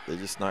that. They're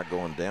just not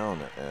going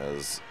down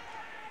as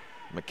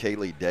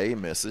McKaylee Day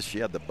misses. She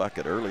had the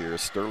bucket earlier.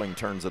 Sterling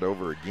turns it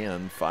over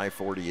again,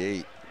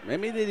 5:48.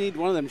 Maybe they need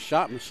one of them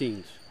shot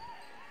machines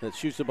that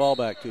shoots the ball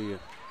back to you.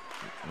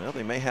 Well,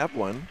 they may have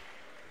one.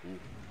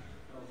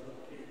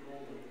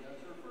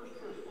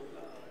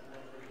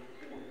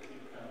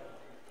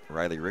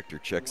 Riley Richter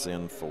checks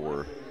in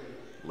for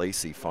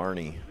Lacey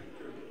Farney.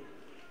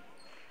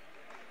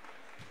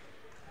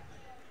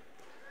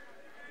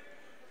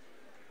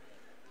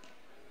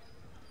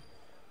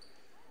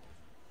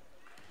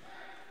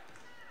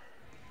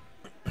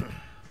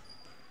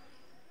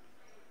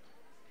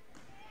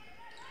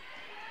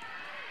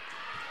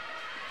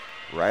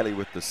 Riley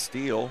with the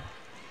steal.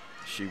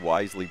 She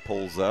wisely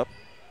pulls up.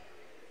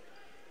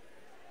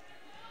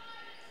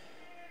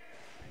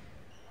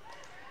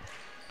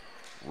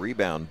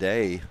 Rebound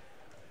Day.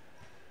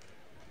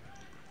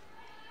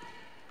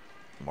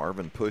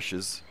 Marvin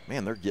pushes.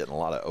 Man, they're getting a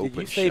lot of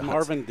open shots. Did you say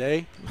Marvin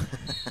Day?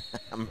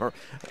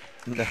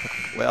 No,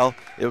 well,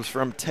 it was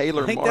from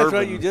Taylor I think Marvin. that's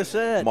what you just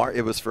said.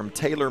 It was from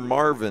Taylor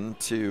Marvin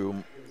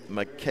to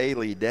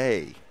McKaylee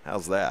Day.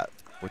 How's that?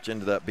 Which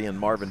ended up being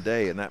Marvin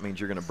Day, and that means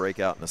you're going to break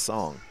out in a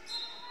song.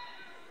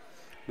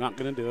 Not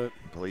going to do it.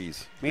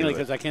 Please. Mainly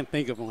because I can't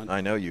think of one. I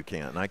know you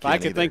can't. I If can't I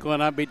could either. think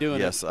one, I'd be doing it.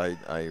 Yes,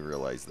 I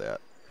realize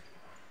that.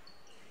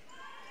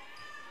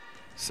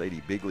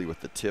 Sadie Bigley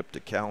with the tip to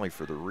Callie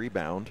for the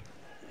rebound.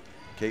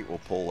 Kate will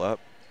pull up.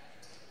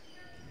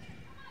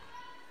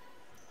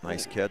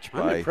 Nice catch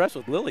I'm by impressed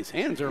with Lily's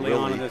hands early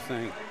on in this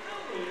thing.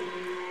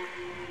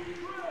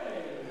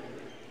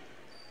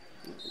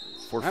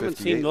 I haven't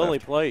seen Lily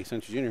play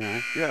since junior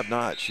high. You have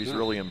not. She's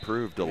really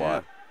improved a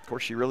lot. Of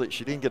course, she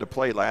didn't get to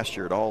play last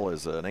year at all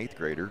as an 8th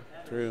grader.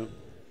 True.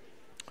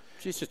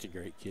 She's just a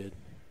great kid.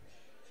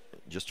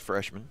 Just a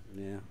freshman.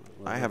 Yeah.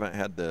 I haven't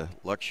had the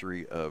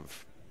luxury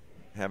of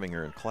having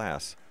her in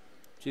class.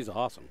 She's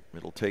awesome.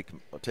 It'll take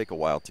a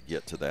while to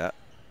get to that.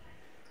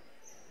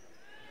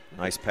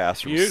 Nice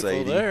pass from Beautiful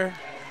Sadie. There.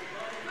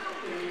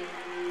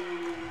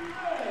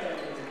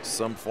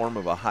 Some form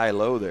of a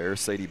high-low there.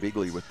 Sadie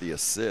Bigley with the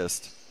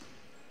assist.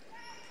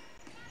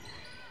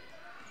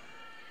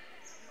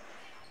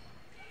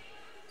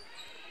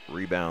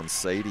 Rebound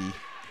Sadie.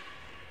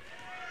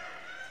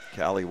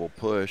 Callie will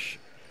push.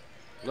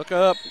 Look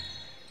up.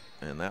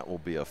 And that will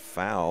be a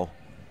foul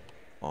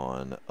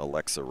on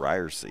Alexa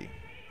Ryersey.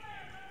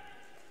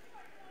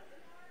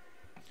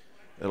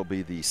 It'll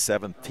be the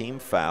 7th team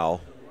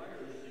foul.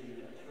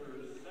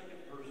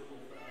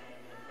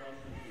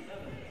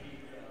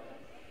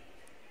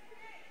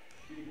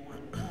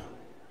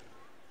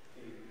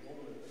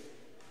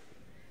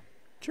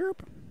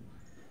 Chirp.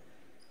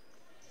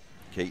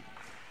 Kate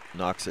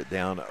knocks it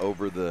down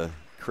over the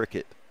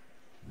cricket.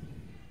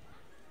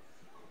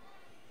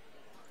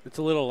 It's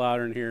a little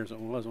louder in here than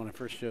it was when I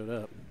first showed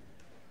up.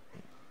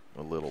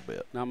 A little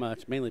bit. Not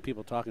much. Mainly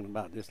people talking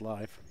about just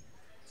life.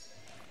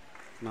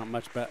 Not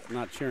much.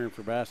 Not cheering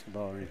for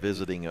basketball or anything.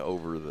 Visiting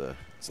over the.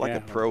 It's like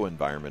a pro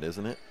environment,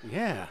 isn't it?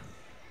 Yeah.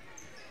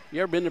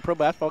 You ever been to a pro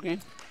basketball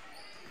game?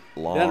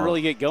 Long. It doesn't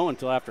really get going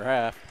until after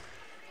half.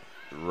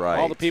 Right.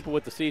 All the people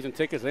with the season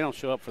tickets, they don't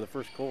show up for the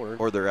first quarter.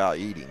 Or they're out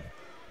eating.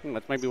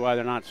 That's maybe why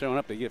they're not showing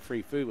up. They get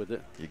free food with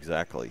it.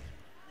 Exactly.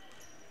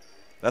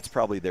 That's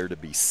probably there to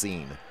be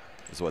seen,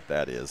 is what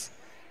that is.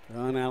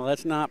 Oh, now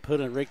let's not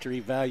put a victory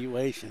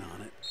valuation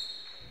on it.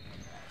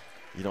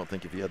 You don't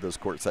think if you had those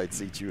courtside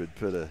seats, you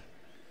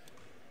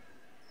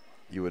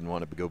wouldn't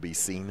want to go be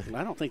seen?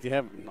 I don't think they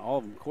have all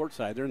of them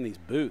courtside. They're in these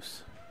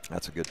booths.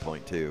 That's a good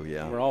point too.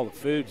 Yeah. Where all the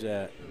food's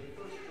at.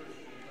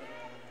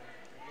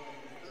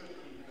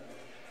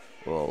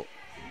 Well,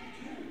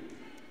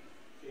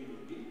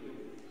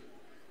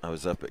 I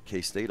was up at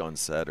K-State on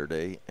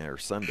Saturday, or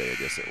Sunday, I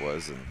guess it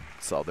was, and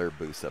saw their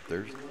booths up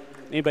there.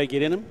 Anybody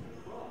get in them?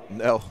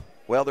 No.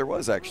 Well, there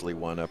was actually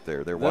one up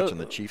there. They're watching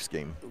the Chiefs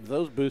game.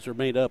 Those booths are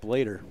made up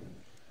later.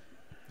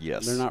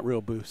 Yes. They're not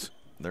real booths.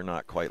 They're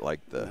not quite like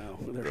the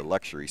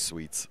luxury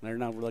suites. They're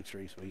not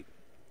luxury suite.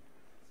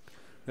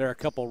 There are a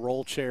couple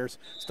roll chairs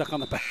stuck on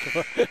the back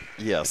of a,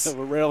 yes. of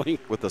a railing.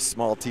 With a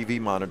small TV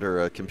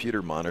monitor, a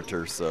computer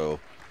monitor, so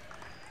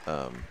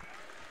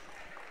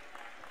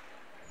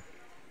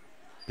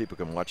people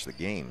can watch the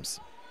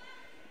games.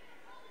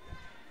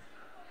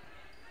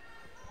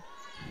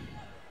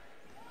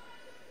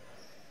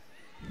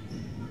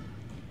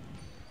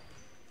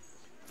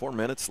 Four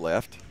minutes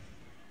left.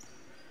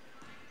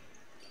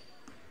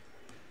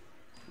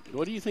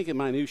 What do you think of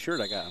my new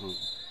shirt I got home?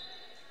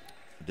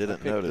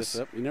 Didn't notice.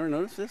 This up. You never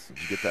noticed this? Did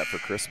you get that for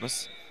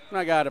Christmas?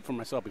 I got it for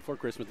myself before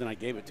Christmas, then I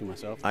gave it to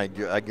myself. I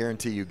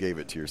guarantee you gave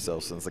it to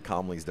yourself, since the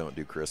Comleys don't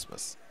do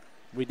Christmas.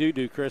 We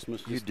do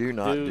Christmas. You do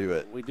not do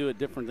it. We do it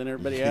different than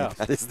everybody else.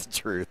 That is the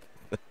truth.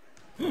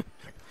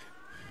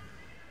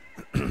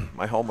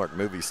 My Hallmark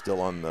movie's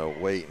still on the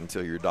wait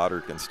until your daughter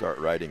can start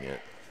writing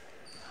it.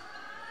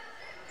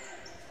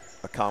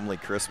 A Comley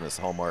Christmas,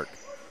 Hallmark.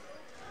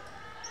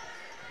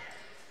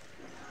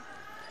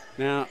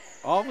 Now,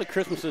 all the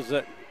Christmases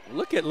that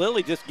look at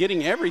Lily just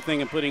getting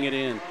everything and putting it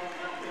in.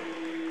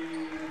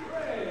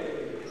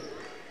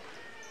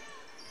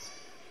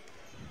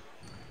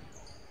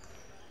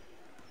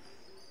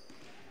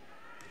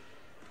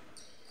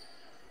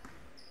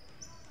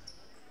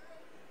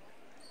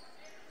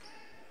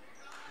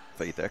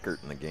 Faith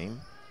Eckert in the game.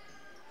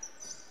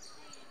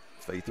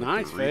 Faith with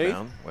nice the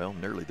rebound. Well,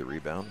 nearly the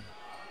rebound.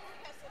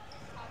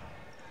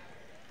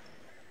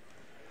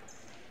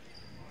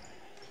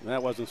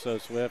 That wasn't so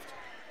swift.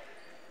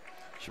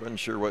 She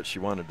wasn't sure what she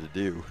wanted to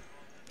do.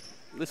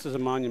 This is a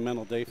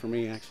monumental day for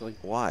me, actually.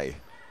 Why?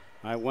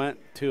 I went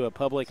to a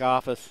public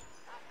office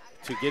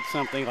to get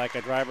something like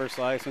a driver's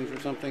license or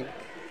something.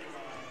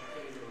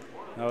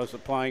 I was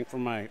applying for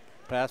my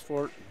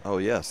passport. Oh,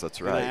 yes,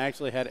 that's right. And I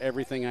actually had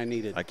everything I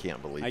needed. I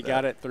can't believe I that.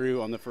 got it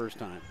through on the first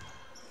time.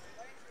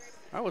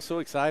 I was so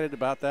excited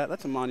about that.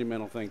 That's a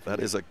monumental thing for me.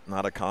 That is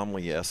not a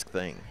Comley-esque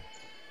thing.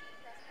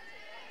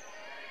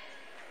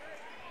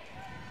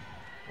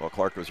 Well,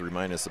 Clark was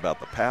reminding us about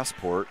the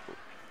passport.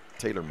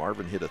 Taylor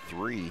Marvin hit a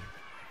three.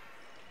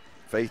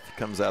 Faith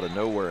comes out of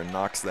nowhere and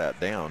knocks that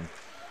down.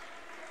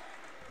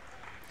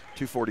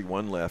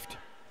 2:41 left.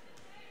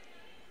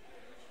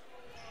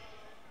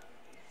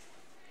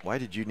 Why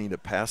did you need a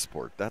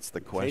passport? That's the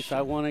question. In case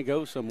I want to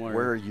go somewhere.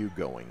 Where are you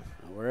going?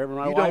 Wherever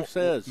my wife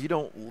says. You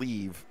don't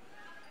leave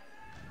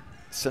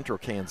Central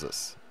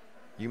Kansas.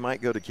 You might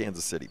go to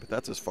Kansas City, but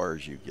that's as far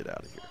as you get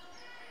out of here.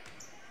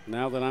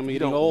 Now that I'm you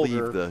getting don't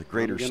older, leave the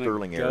greater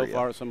Sterling area. Go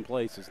far some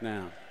places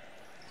now.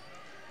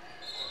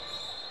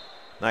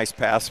 Nice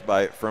pass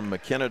from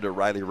McKenna to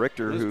Riley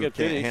Richter, who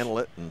can't handle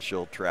it, and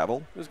she'll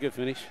travel. It was a good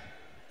finish.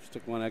 Just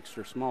took one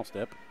extra small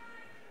step.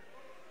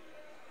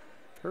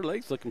 Her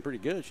leg's looking pretty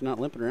good. She's not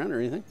limping around or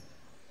anything.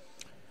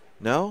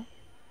 No,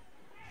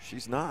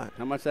 she's not.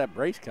 How much that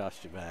brace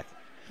cost you back?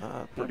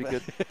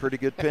 Pretty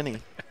good penny.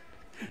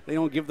 They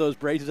don't give those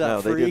braces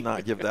out free. No, they did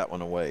not give that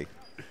one away.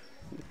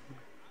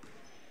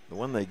 The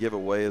one they give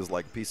away is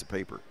like a piece of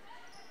paper.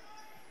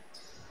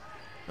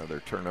 Another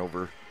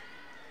turnover.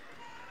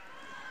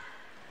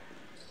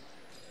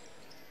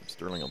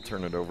 Sterling will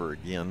turn it over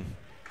again.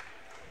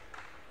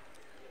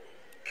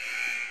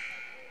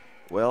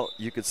 Well,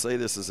 you could say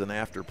this is an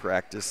after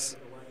practice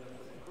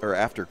or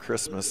after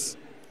Christmas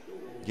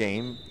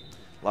game.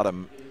 A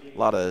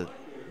lot of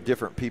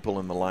different people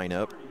in the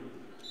lineup.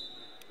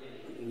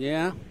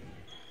 Yeah.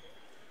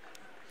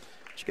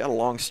 But you got a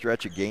long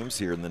stretch of games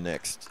here in the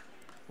next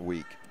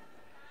week.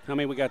 How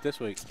many we got this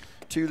week?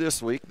 2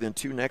 this week, then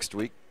 2 next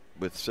week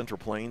with Central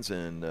Plains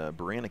and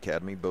Beran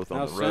Academy, both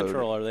on the road.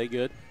 Central, are they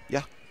good?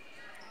 Yeah.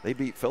 They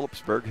beat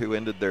Phillipsburg, who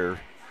ended their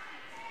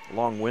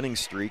long winning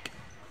streak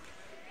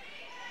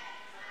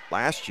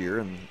last year,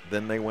 and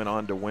then they went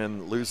on to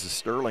lose to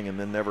Sterling, and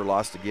then never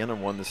lost again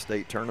and won the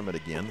state tournament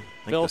again.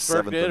 I think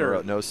Phillipsburg the 7th did,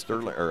 or no,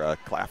 Sterling or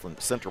Claflin,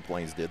 Central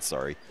Plains did.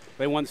 Sorry.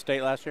 They won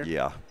state last year.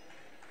 Yeah.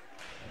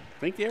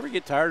 Think they ever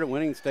get tired of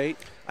winning state?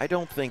 I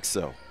don't think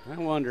so. I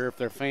wonder if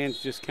their fans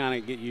just kind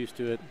of get used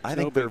to it. I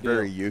think they're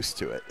very used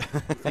to it.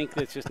 I think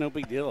it's just no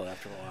big deal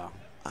after a while.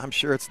 I'm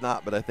sure it's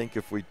not, but I think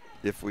if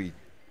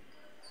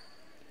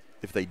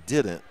they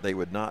didn't, they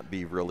would not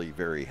be really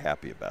very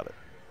happy about it.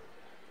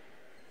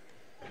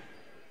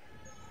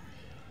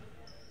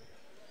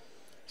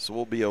 So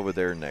we'll be over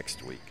there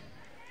next week.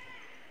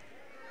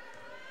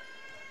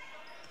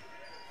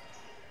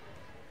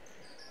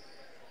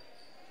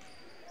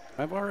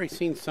 I've already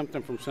seen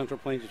something from Central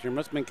Plains this year.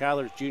 Must have been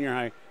Kyler's junior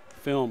high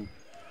film,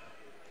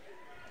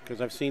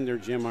 because I've seen their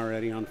gym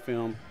already on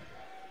film.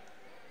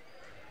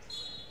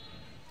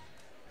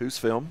 Whose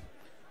film?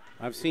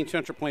 I've seen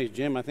Central Plains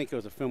gym. I think it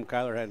was a film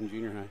Kyler had in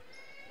junior high.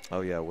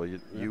 Oh, yeah. Well,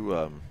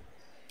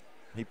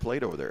 he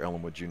played over there.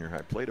 Ellenwood Junior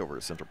High played over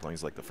at Central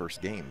Plains like the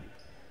first game,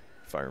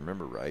 if I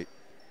remember right.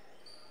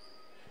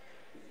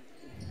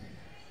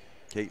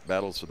 Kate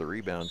battles for the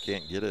rebound,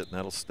 can't get it, and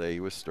that'll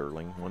stay with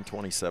Sterling.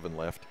 1:27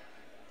 left.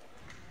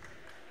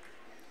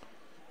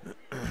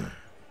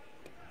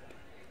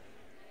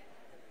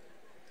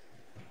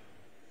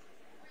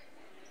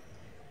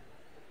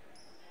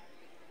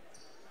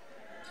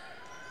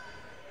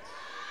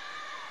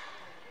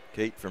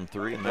 Kate from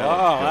 3, and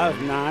that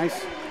was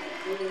nice.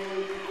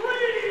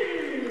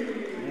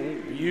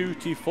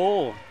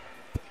 Beautiful.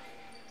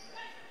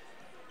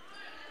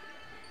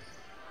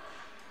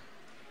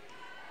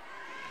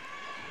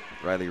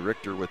 Riley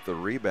Richter with the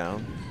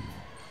rebound.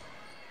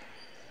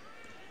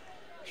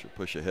 She'll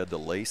push ahead to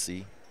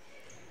Lacey.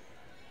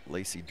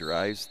 Lacey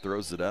drives,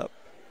 throws it up.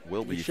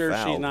 Will be sure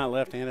fouled. She's not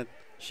left-handed?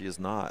 She is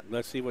not.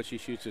 Let's see what she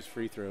shoots this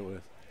free throw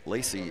with.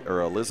 Lacey,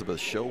 or Elizabeth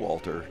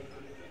Showalter,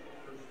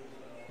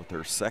 with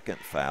her second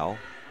foul,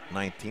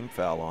 19th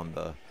foul on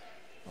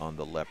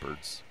the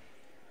Leopards.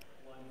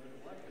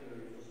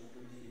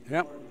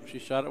 Yep, she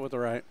shot it with the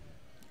right.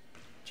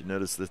 Did you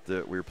notice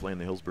that we were playing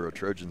the Hillsborough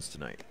Trojans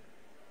tonight?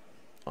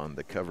 On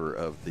the cover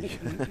of the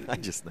I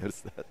just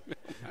noticed that.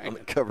 On the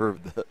cover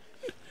of the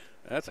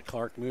That's a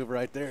Clark move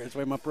right there. That's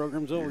why my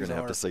program's always You're going to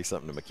have hard. to say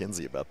something to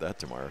Mackenzie about that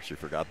tomorrow. She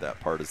forgot that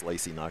part as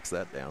Lacey knocks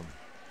that down.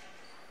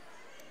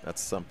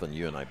 That's something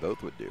you and I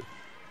both would do.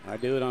 I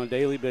do it on a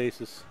daily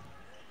basis.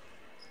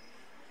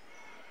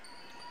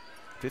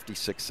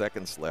 56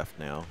 seconds left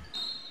now.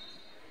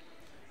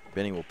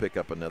 Benny will pick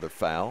up another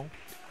foul.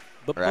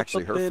 Or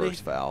actually her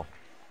first foul.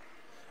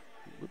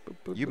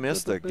 You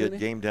missed a good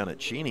game down at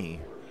Cheney.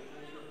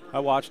 I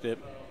watched it.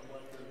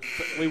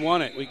 We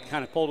won it. We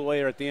kind of pulled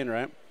away at the end,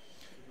 right?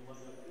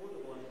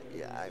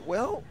 Yeah,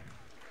 well,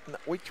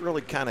 we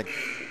really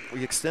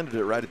we extended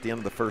it right at the end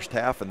of the first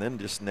half and then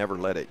just never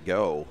let it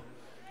go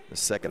the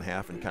second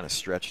half and kind of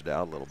stretched it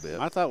out a little bit.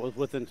 I thought it was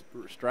within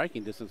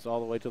striking distance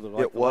all the way to the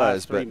it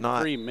was, last but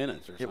not 3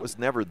 minutes or something. It was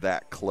never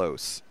that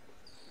close.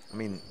 I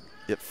mean,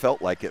 it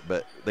felt like it,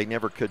 but they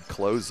never could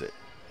close it.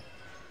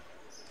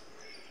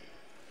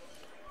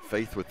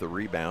 Faith with the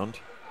rebound.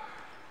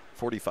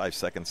 45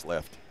 seconds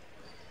left.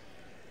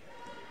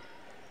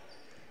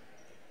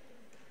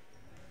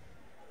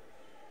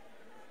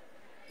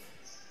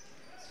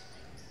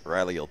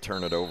 Riley will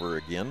turn it over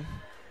again.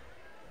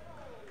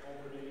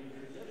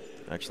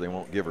 Actually,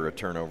 won't give her a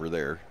turnover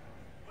there.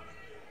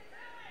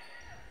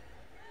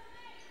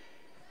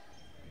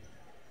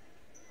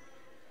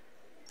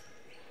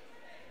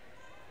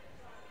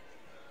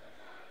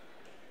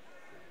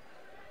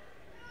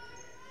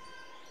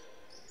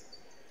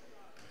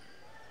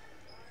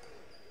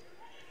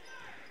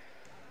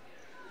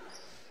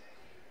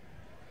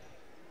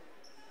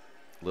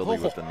 Lily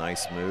with a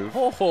nice move.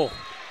 Oh,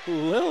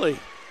 Lily.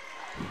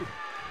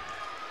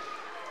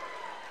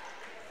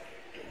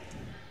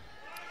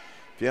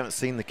 If you haven't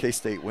seen the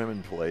K-State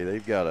women play,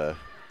 they've got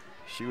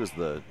she was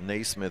the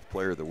Naismith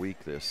Player of the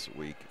Week this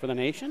week. For the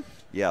nation?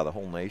 Yeah, the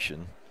whole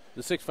nation.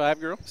 The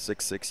 6'5" girl?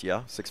 6'6",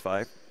 yeah,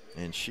 6'5".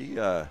 And she,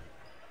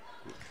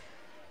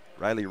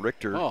 Riley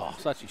Richter. Oh, I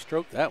thought she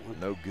stroked that one.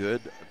 No good.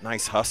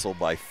 Nice hustle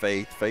by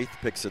Faith. Faith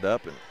picks it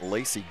up, and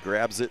Lacey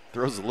grabs it,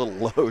 throws a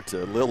little low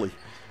to Lily.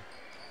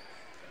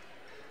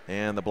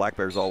 And the Black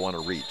Bears all want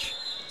to reach.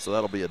 So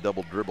that'll be a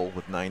double dribble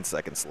with 9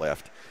 seconds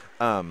left.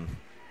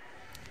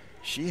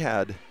 She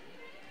had,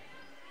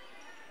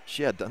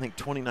 I think,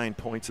 29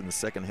 points in the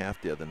second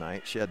half the other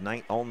night. She had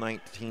all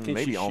 19, Can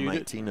maybe she all shoot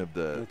 19 it? of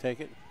the. Can I take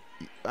it?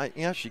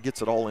 Yeah, she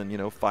gets it all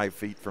in, 5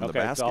 feet from the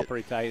basket. It's all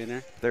pretty tight in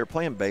there. They're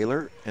playing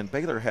Baylor, and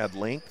Baylor had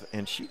length,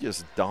 and she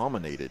just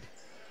dominated.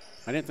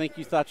 I didn't think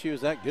you thought she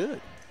was that good.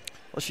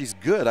 Well, she's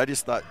good. I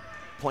just thought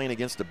playing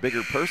against a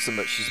bigger person,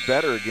 but she's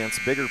better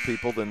against bigger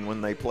people than when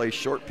they play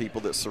short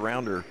people that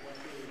surround her.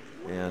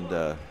 And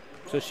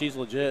so she's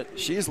legit.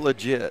 She's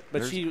legit.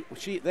 But they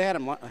had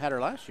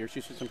her last year.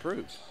 She's just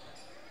improved.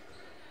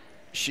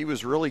 She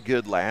was really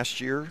good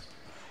last year,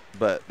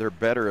 but they're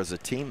better as a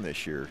team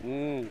this year.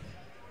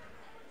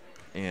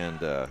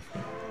 And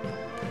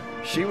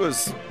she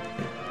was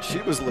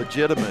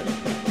legitimate.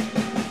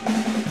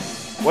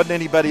 Wasn't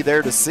anybody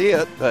there to see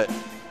it, but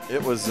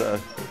it was a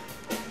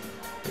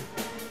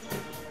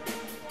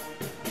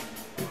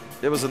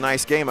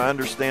nice game. I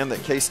understand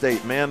that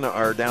K-State men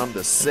are down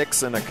to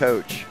 6 and a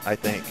coach, I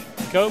think.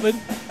 COVID?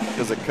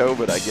 Because of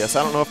COVID, I guess.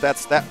 I don't know if that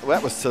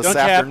was this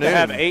afternoon. Don't you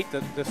have to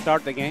have 8 to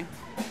start the game?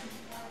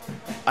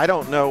 I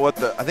don't know I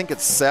think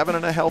it's 7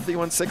 and a healthy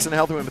one, 6 and a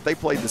healthy one, but they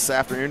played this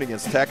afternoon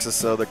against Texas,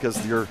 so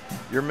because you're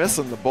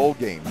missing the bowl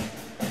game.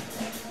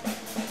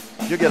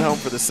 You'll get home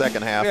for the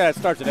second half. Yeah, it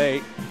starts at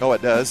 8. Oh,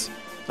 it does?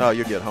 Oh,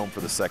 you'll get home for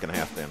the second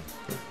half then.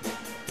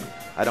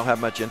 I don't have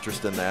much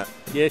interest in that.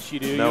 Yes, you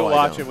do. No, You'll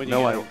watch it when you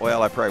get home.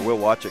 Well, I probably will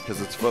watch it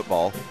because it's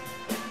football.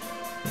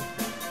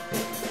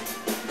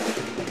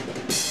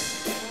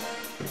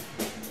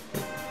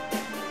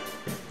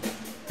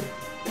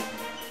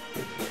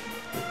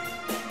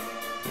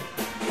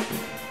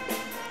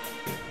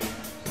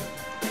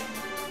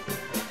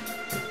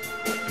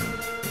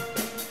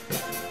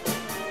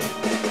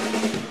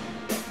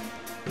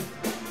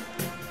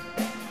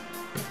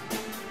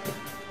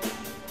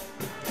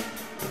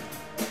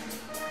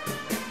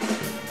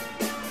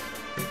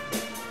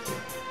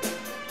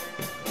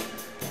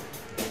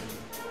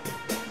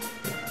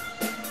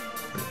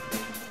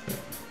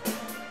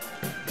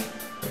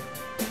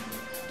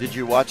 Did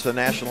you watch the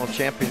national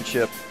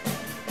championship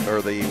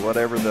or the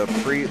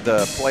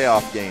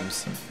playoff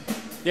games?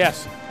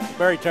 Yes,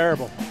 very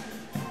terrible.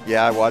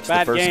 Yeah, I watched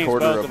Bad the first games,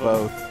 quarter both of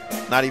of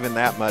both. Not even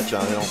that much,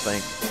 I don't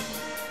think.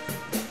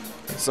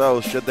 So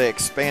should they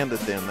expand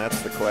it then?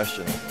 That's the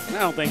question. I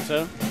don't think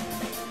so.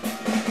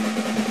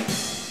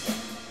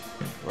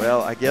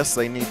 Well, I guess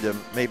they need to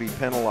maybe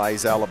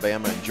penalize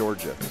Alabama and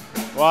Georgia.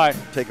 Why?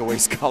 Take away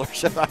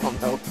scholarship. I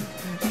don't know.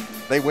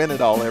 They win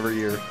it all every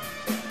year.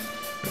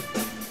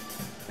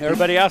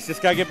 Everybody else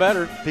just got to get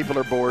better. People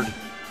are bored.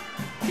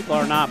 People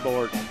are not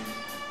bored.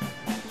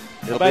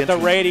 It'll I be bet the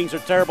ratings are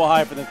terrible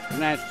high for the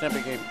national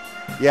championship game.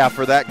 Yeah,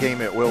 for that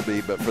game it will be,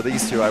 but for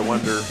these two, I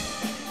wonder.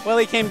 Well,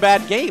 they came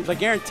bad games. I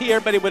guarantee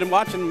everybody would have been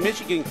watching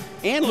Michigan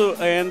and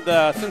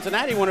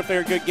Cincinnati. Wonder if they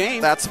were good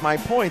games. That's my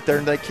point.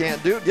 They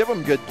can't give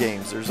them good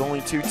games. There's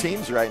only two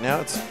teams right now.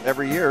 It's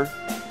every year.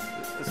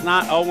 It's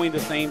not only the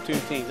same two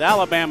teams.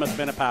 Alabama's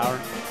been a power.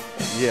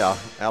 Yeah,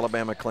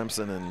 Alabama,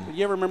 Clemson, and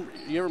You ever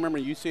remember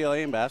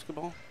UCLA in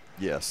basketball?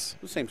 yes.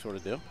 The same sort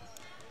of deal.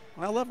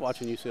 I love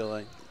watching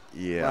UCLA. When I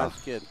Yeah.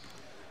 was a kid.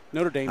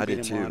 Notre Dame I beat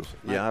did him too. once.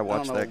 Yeah, I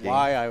watched don't know that game.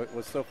 why I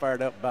was so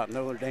fired up about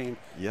Notre Dame,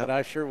 Yep. but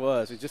I sure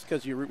was. It's just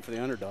because you're rooting for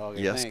the underdog.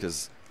 I Yes, think.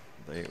 because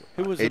they.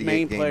 Who was the 88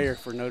 main game. player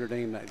for Notre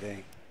Dame that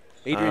day?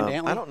 Adrian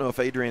Dantley? I don't know if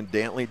Adrian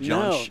Dantley,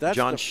 No, that's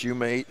John the-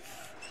 Shoemate.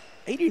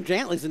 Adrian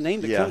Dantley's the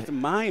name that Yeah, comes to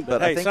mind, but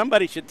but I hey, think-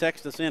 somebody should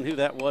text us in who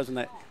that was and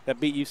that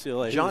beat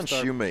UCLA. Who John was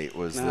our- Shoemate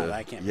was No, the.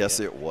 that can't be Yes,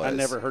 it. it was. I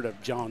never heard of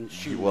John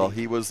Shoemate. Well,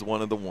 he was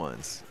one of the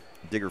ones.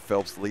 Digger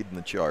Phelps leading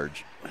the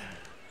charge.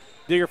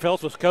 Digger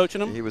Phelps was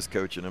coaching him. He was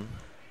coaching him.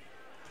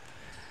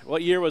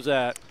 What year was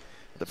that?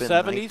 It'd have been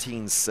 70s?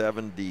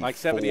 1974, Like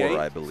 78?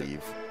 I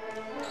believe.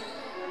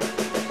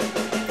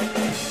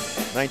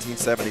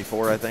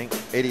 1974, I think.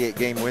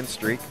 88-game win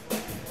streak.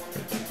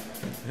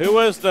 Who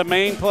was the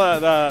main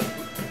the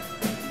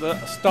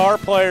star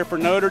player for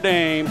Notre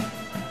Dame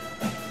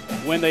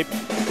when they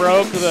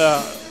broke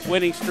the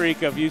winning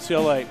streak of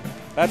UCLA?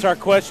 That's our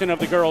question of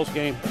the girls'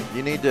 game.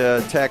 You need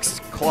to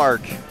text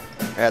Clark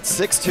at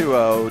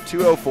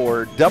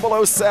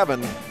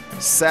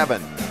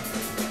 620-204-0077.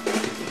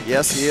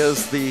 Yes, he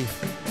is the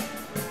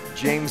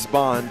James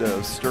Bond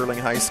of Sterling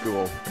High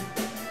School.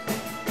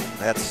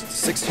 That's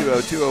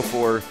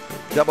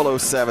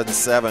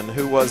 620-204-0077.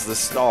 Who was the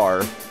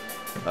star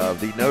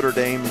of the Notre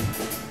Dame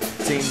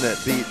team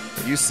that beat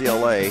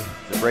UCLA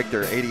to break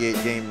their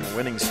 88-game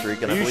winning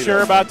streak? And Are I you believe sure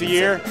that was about the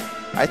year?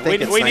 1970. I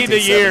think it's we need the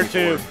year,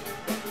 1974. too.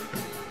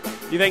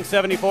 You think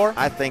 74?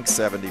 I think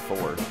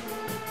 74.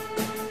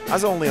 I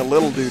was only a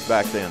little dude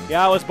back then.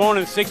 Yeah, I was born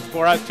in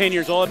 64. I was 10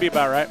 years old. That'd be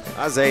about right.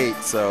 I was 8,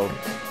 so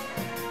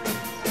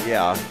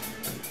yeah.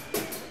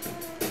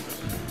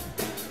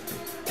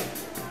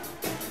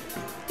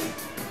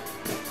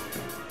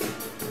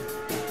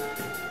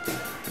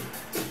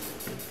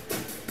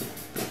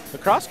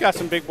 Lacrosse got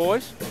some big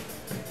boys.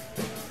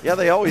 Yeah,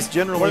 they always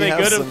generally Were they have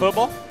good some, in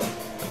football?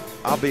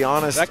 I'll be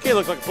honest, That kid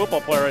looks like a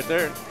football player right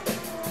there.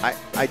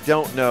 I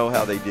don't know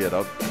how they did.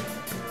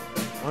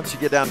 Once you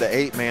get down to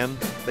 8-man,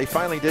 they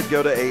finally did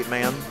go to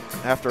 8-man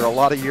after a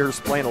lot of years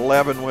playing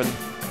 11 when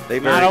they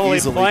very Not only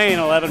easily playing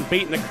 11,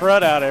 beating the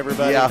crud out of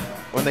everybody. Yeah,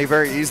 when they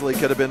very easily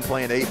could have been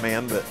playing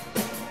 8-man, but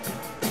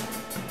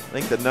I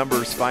think the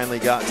numbers finally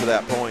got to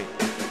that point.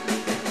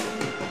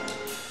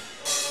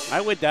 I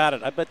would doubt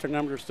it. I bet their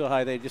numbers are still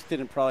high. They just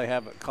didn't probably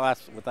have a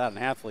class without an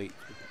athlete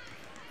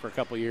for a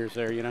couple years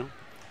there, you know.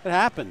 It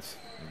happens.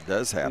 It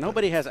does happen.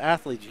 Nobody has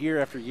athletes year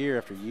after year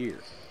after year.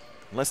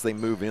 Unless they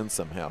move in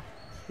somehow.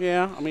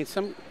 Yeah, I mean,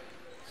 some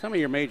of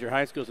your major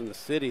high schools in the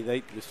city,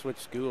 they just switch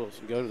schools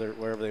and go to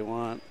wherever they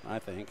want, I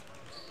think.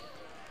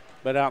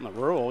 But out in the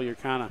rural, you're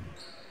kind of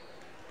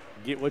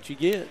get what you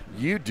get.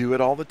 You do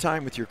it all the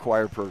time with your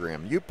choir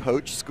program. You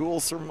poach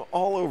schools from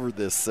all over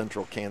this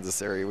central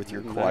Kansas area with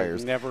your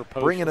choirs. Never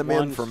poach bringing them in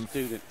one from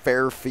student.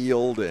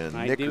 Fairfield and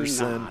I do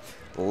Nickerson, not.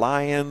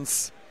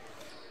 Lyons,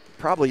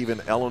 probably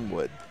even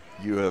Ellenwood.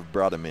 You have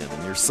brought them in,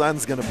 and your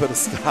son's going to put a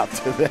stop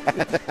to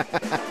that.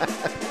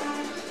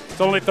 It's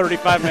only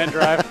 35-minute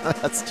drive.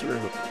 That's true.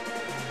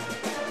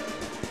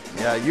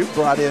 Yeah, you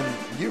brought in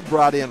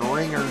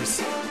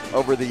ringers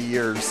over the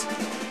years.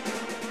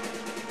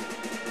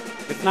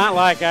 It's not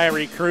like I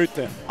recruit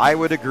them. I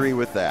would agree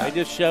with that.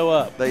 They just show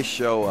up. They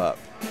show up.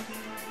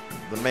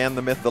 The man,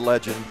 the myth, the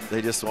legend.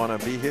 They just want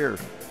to be here.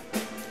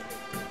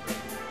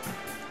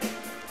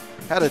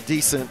 Had a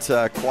decent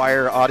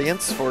choir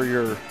audience for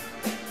your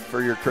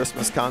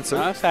Christmas concert.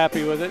 I was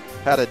happy with it.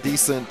 Had a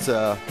decent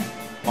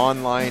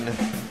online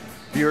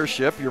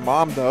viewership. Your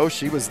mom, though,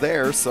 she was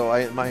there. So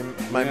my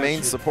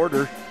main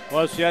supporter.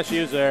 Well, yeah, she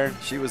was there.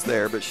 She was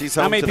there, but she's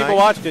home How many tonight. people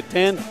watched it?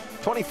 10?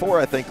 24,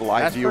 I think,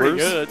 live That's viewers. pretty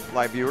good.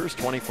 Live viewers,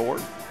 24.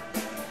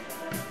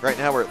 Right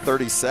now we're at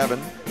 37.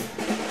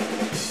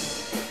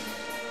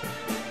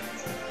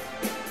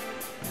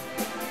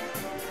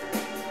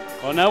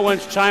 Well, no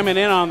one's chiming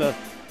in on the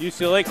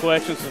UCLA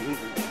questions.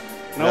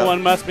 No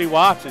one must be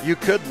watching. You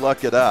could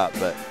look it up,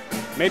 but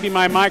Maybe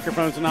my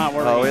microphone's not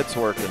working. oh, it's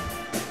working.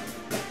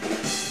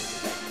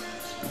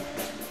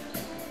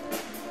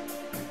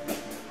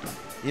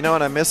 You know,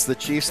 and I missed the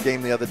Chiefs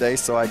game the other day,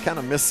 so I kind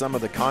of missed some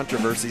of the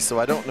controversy, so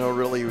I don't know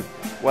really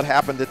what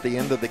happened at the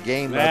end of the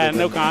game. Yeah,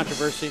 no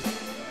controversy.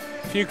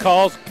 A few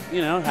calls,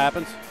 you know, it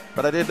happens.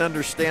 But I didn't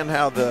understand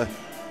how the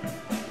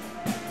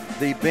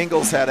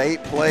Bengals had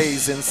 8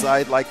 plays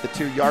inside like the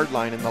 2-yard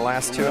line in the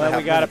last 2.5 minutes.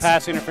 We got a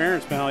pass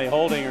interference penalty,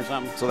 holding or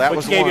something. So that which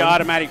was gave you one.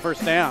 automatic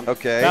first down.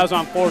 Okay. That was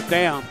on 4th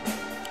down.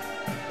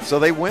 So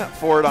they went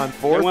for it on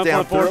 4th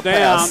down. For 4th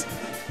down,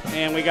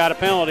 and we got a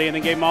penalty, and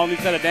then gave them all a new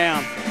set of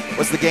downs.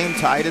 Was the game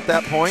tied at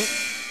that point?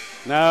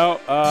 No.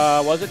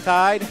 Was it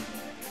tied?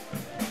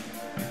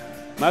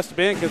 Must have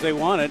been because they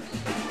won it.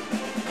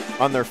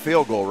 On their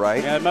field goal,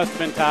 right? Yeah, it must have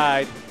been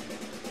tied.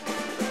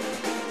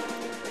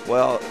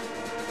 Well,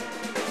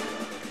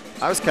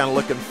 I was kind of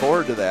looking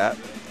forward to that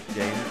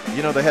game.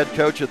 You know, the head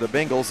coach of the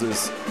Bengals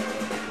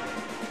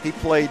he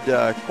played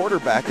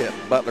quarterback at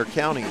Butler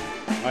County.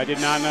 I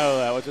did not know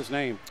that. What's his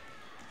name?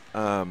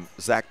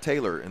 Zach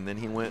Taylor, and then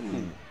he went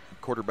and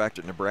quarterbacked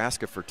at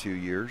Nebraska for 2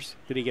 years.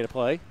 Did he get a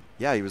play?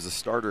 Yeah, he was a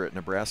starter at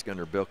Nebraska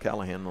under Bill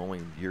Callahan, the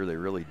only year they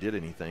really did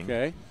anything.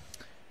 Okay.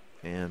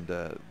 And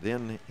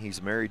then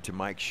he's married to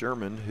Mike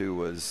Sherman, who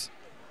was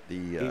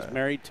he's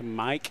married to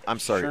Mike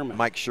Sherman.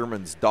 Mike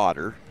Sherman's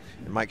daughter.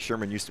 And Mike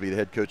Sherman used to be the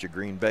head coach of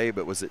Green Bay,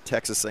 but was at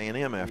Texas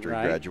A&M after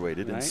he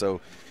graduated. Right. And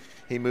so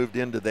he moved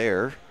into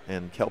there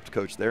and helped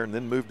coach there, and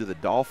then moved to the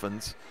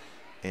Dolphins.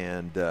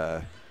 And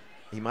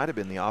he might have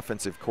been the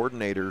offensive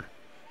coordinator,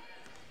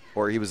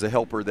 or he was a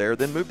helper there.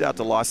 Then moved out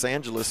to Los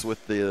Angeles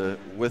with the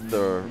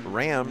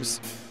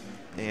Rams,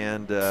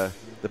 and the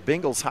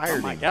Bengals hired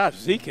him. Oh my gosh,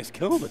 Zeke is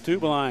killing the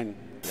tube line.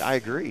 I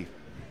agree.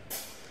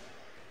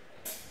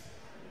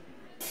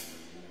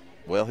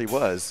 Well, he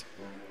was.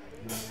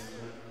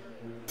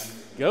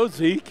 Go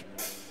Zeke.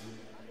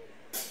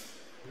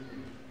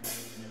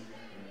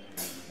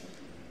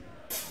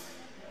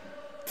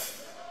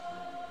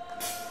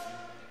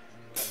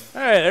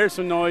 Hey, there's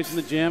some noise in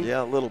the gym.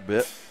 Yeah, a little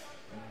bit.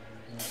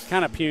 It's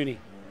kind of puny.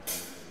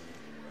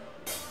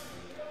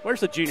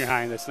 Where's the junior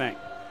high in this thing?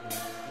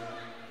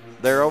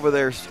 They're over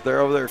there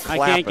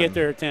clapping. I can't get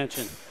their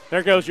attention.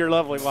 There goes your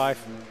lovely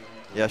wife.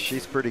 Yeah,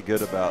 she's pretty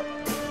good about.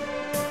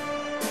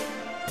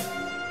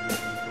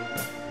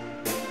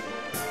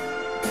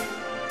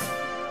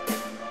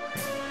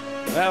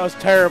 That was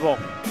terrible.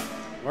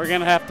 We're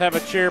going to have a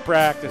cheer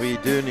practice. We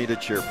do need a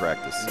cheer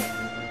practice.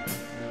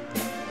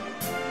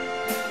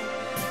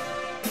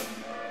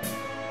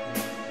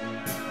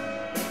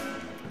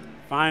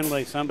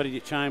 Finally, somebody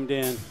chimed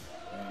in.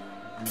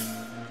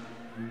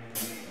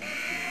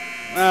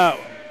 Oh,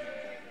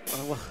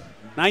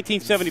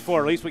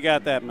 1974. At least we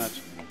got that much.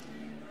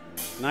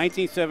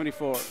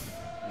 1974.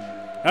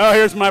 Oh,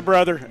 here's my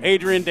brother,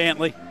 Adrian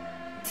Dantley.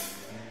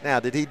 Now,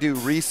 did he do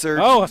research?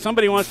 Oh,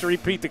 somebody wants to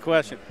repeat the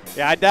question.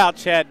 Yeah, I doubt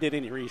Chad did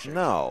any research.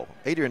 No.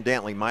 Adrian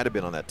Dantley might have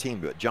been on that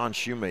team, but John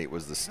Shoemate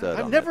was the stud.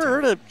 I've never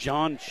heard of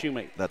John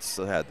Shoemate. That's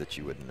sad that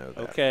you wouldn't know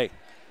that. Okay.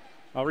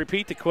 I'll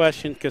repeat the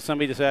question because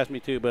somebody just asked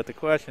me to, but the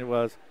question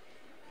was,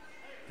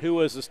 who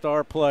was the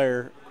star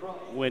player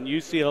when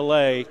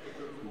UCLA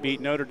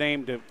beat Notre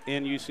Dame to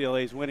end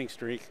UCLA's winning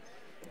streak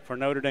for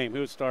Notre Dame?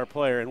 Who was the star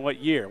player and what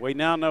year? We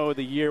now know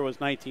the year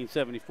was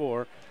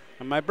 1974.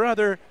 And my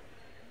brother,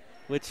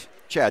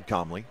 Chad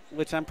Comley,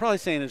 which I'm probably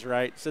saying is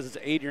right, says it's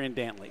Adrian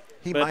Dantley.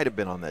 He might have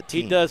been on that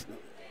team. He does.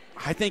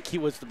 I think he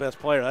was the best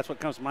player. That's what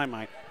comes to my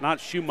mind, not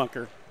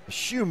Schumacher.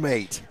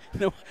 Shoemate.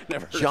 No,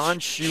 never heard John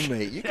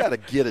Shoemate. You got to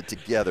get it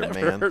together,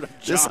 man. Heard of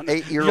This John,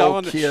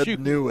 8-year-old kid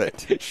knew it.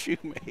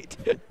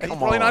 Shoemate. He's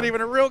probably not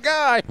even a real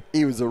guy.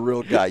 He was a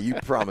real guy. You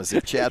promise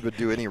if Chad would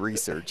do any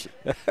research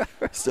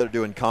instead of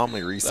doing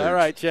Comley research. All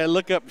right, Chad,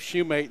 look up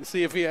Shoemate and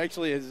see if he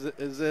actually is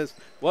this.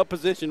 What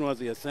position was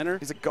he, a center?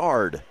 He's a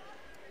guard.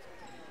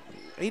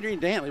 Adrian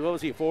Dantley, what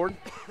was he, a forward?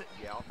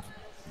 Yeah.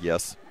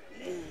 Yes.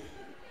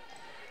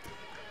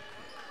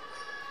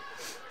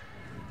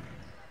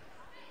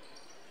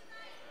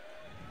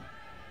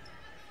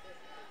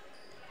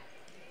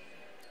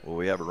 Well,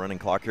 we have a running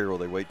clock here. Will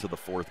they wait till the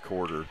fourth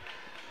quarter?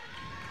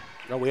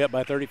 Are we up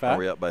by 35? Are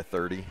we up by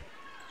 30?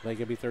 They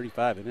could be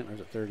 35, isn't it? Or is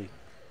it 30?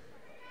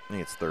 I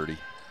think it's 30.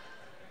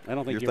 I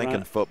don't think you're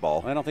thinking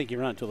football. I don't think you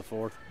run until the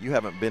fourth. You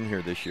haven't been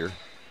here this year.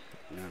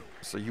 No.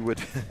 So you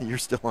would. You're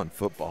still on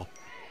football.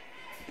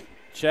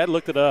 Chad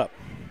looked it up.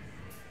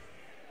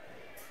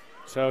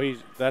 So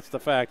that's the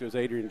fact. It was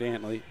Adrian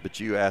Dantley. But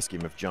you asked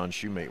him if John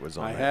Shoemate was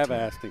on I that have team.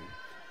 asked him.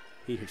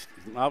 He's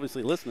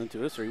obviously listening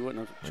to us or he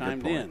wouldn't have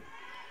chimed in.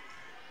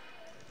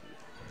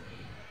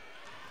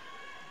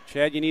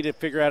 Chad, you need to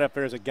figure out if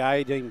there's a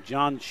guy named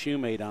John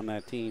Shoemate on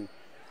that team.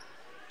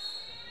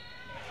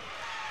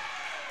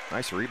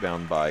 Nice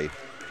rebound by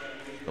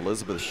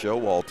Elizabeth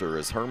Showalter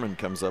as Herman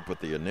comes up with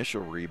the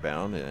initial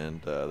rebound,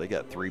 and they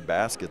got 3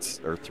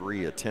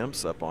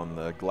 attempts up on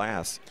the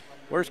glass.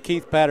 Where's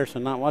Keith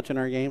Patterson? Not watching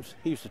our games?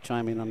 He used to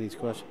chime in on these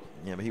questions.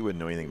 Yeah, but he wouldn't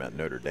know anything about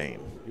Notre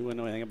Dame. He wouldn't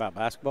know anything about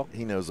basketball?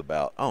 He knows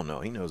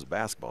he knows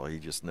basketball. He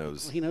just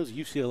knows. Well, he knows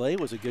UCLA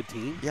was a good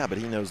team. Yeah, but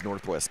he knows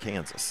Northwest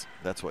Kansas.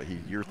 That's what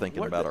you're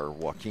thinking about our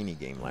Waukene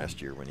game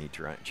last year when he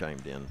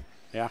chimed in.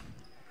 Yeah.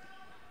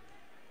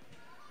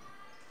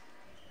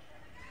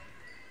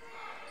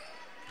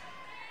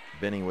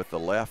 Benny with the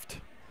left.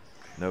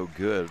 No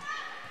good.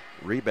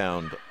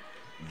 Rebound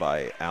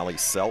by Allie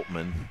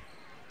Seltman.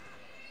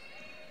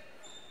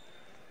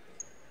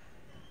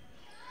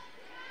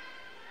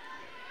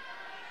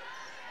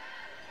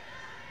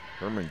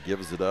 Herman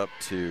gives it up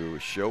to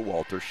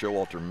Showalter.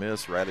 Showalter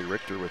missed. Riley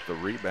Richter with the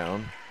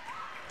rebound.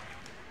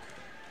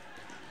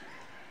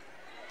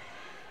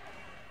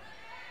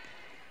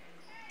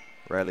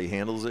 Riley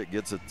handles it,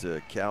 gets it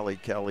to Callie.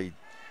 Callie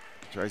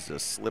tries to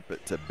slip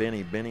it to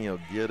Benny. Benny will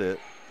get it.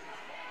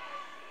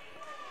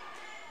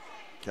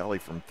 Callie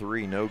from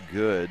 3, no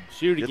good.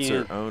 Shoot gets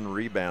again. her own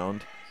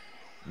rebound.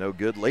 No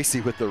good.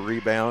 Lacey with the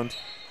rebound,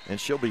 and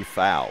she'll be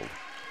fouled.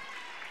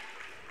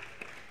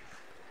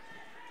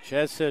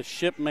 Chad says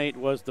Shipmate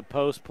was the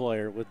post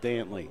player with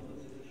Dantley.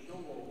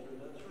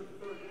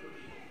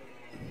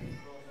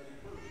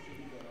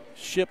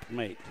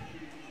 Shipmate.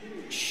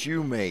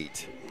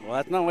 Shoemate. Well,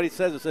 that's not what he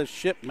says. It says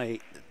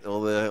Shipmate.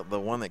 Well, the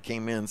one that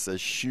came in says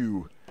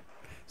shoe.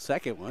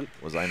 Second one.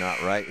 Was I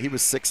not right? He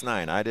was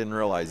 6'9". I didn't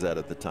realize that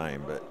at the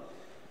time, but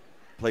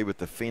played with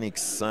the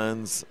Phoenix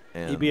Suns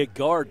and he'd be a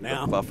guard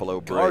now. the Buffalo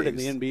Braves. Guard in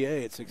the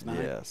NBA at 6'9".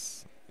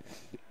 Yes.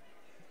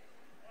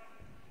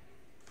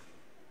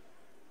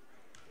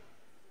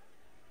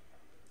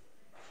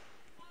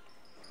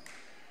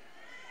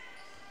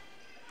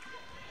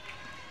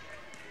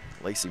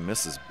 Lacey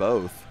misses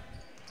both.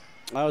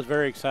 I was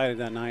very excited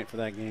that night for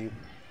that game.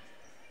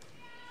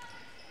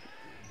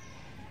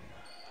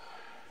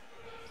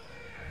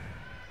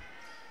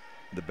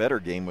 The better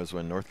game was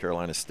when North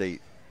Carolina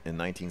State in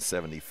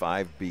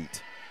 1975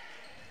 beat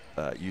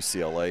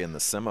UCLA in the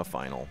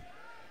semifinal.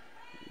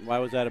 Why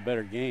was that a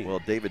better game? Well,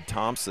 David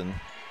Thompson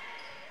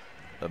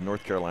of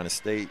North Carolina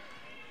State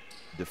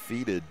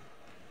defeated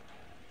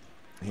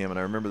him, and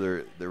I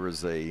remember there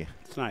was a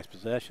it's a nice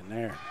possession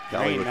there.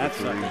 Callie with the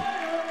three.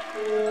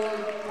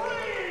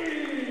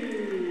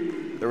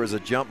 There was a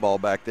jump ball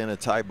back then, a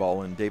tie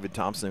ball, and David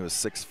Thompson, who was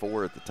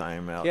 6'4" at the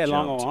time, he had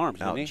long arms,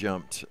 didn't he?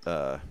 out-jumped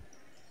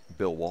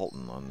Bill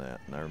Walton on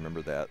that, and I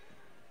remember that.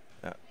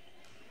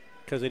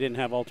 Because they didn't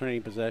have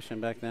alternating possession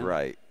back then?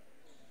 Right.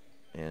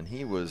 And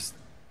he was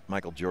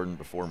Michael Jordan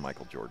before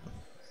Michael Jordan.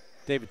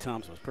 David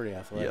Thompson was pretty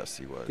athletic. Yes,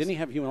 he was. Didn't he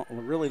have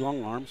really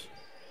long arms?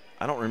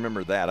 I don't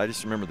remember that. I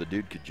just remember the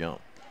dude could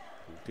jump.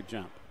 Could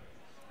jump.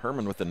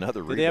 Herman with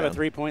another rebound. Did they have a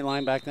three-point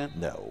line back then?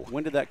 No.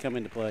 When did that come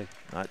into play?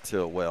 Not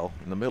till, well,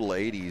 in the middle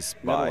 80s.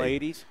 Middle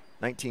 80s?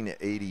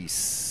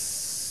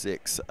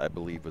 1986, I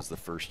believe, was the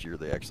first year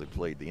they actually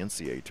played the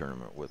NCAA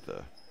tournament with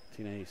the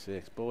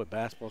 1986. Boy,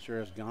 basketball sure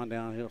has gone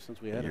downhill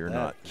since we had it. You're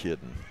not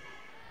kidding.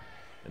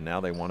 And now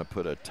they want to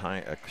put a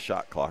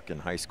shot clock in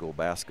high school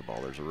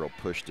basketball. There's a real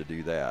push to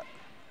do that.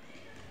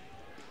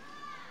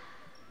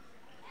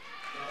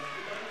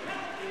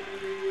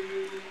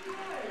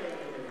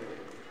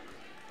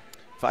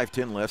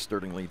 .5:10 left.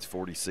 Sterling leads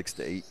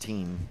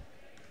 46-18.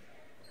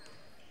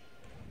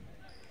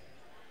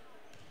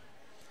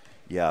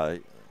 Yeah,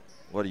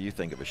 what do you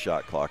think of a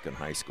shot clock in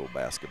high school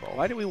basketball?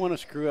 Why do we want to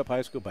screw up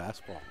high school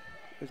basketball?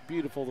 It's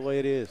beautiful the way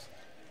it is.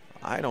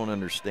 I don't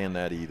understand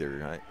that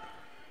either.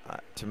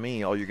 To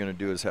me, all you're going to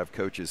do is have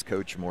coaches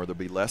coach more. There'll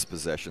be less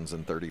possessions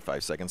in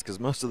 35 seconds because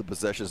most of the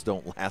possessions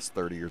don't last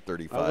 30 or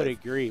 35. I would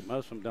agree.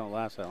 Most of them don't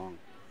last that long.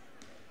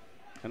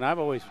 And I've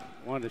always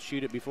wanted to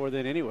shoot it before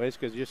then anyways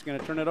because you're just going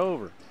to turn it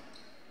over.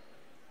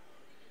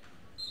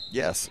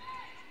 Yes,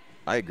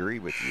 I agree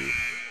with you.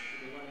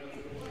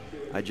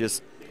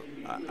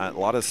 A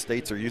lot of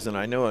states are using,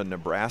 I know a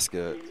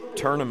Nebraska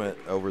tournament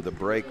over the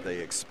break, they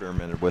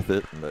experimented with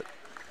it, but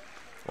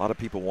a lot of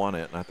people want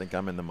it, and I think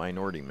I'm in the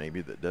minority maybe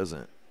that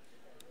doesn't.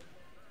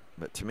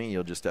 But to me,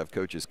 you'll just have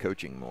coaches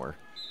coaching more.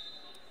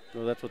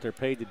 Well, that's what they're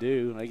paid to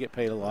do. They get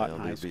paid a lot in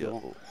high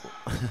school.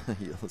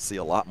 You'll see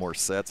a lot more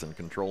sets and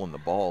controlling the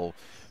ball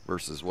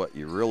versus what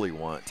you really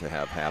want to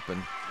have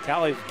happen.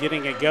 Callie's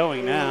getting it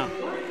going now.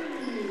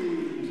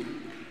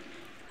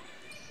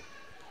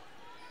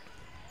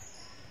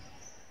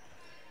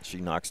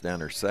 She knocks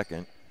down her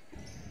second.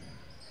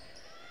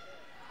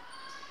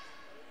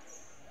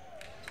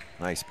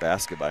 Nice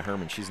basket by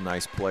Herman. She's a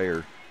nice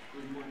player.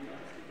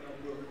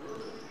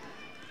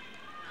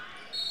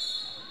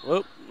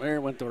 Whoop,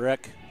 there went the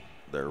wreck.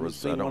 There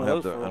was. I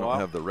don't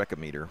have the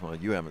wreck-o-meter. Well,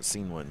 you haven't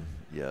seen one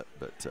yet,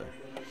 but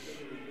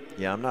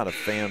yeah, I'm not a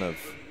fan of.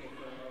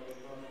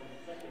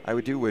 I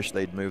do wish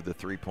they'd move the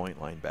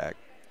three-point line back.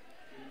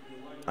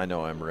 I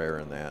know I'm rare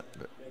in that,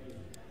 but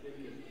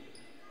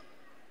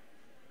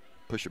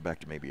push it back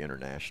to maybe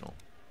international.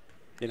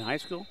 In high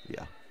school?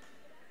 Yeah.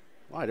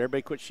 Why?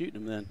 Everybody quit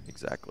shooting them then.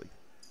 Exactly.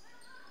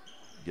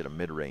 Get a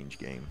mid-range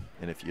game,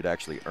 and if you'd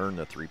actually earn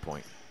the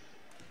three-point.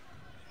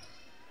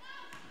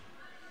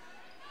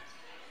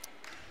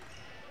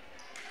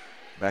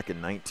 Back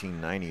in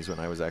 1990s when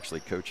I was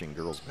actually coaching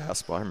girls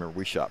basketball, I remember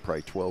we shot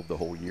probably 12 the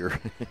whole year.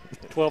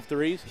 12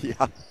 threes?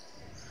 Yeah.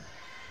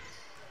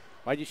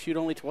 Why'd you shoot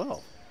only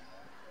 12?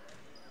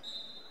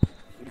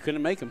 You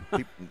couldn't make them.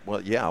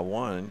 Well, yeah,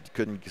 one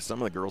couldn't.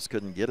 Some of the girls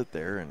couldn't get it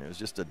there, and it was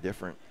just a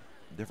different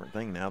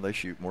thing. Now they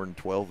shoot more than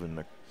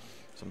 12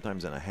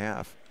 sometimes in a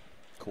half.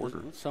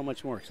 quarter. It's so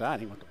much more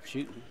exciting with the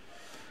shooting.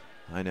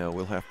 I know,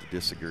 we'll have to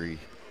disagree.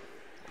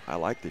 I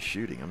like the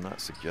shooting. I'm not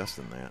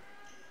suggesting that.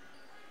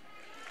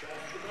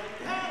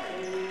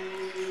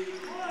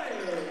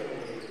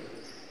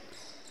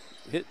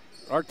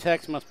 Our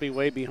text must be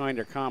way behind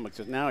our comics,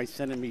 because now he's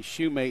sending me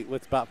shoemate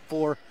with about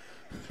 4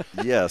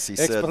 Yes, he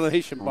said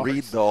exclamation marks.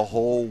 Read the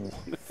whole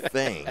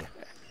thing.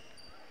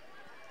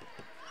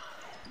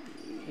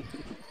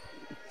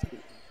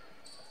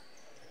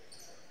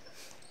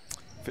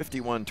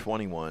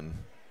 (51-21).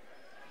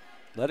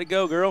 Let it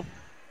go, girl.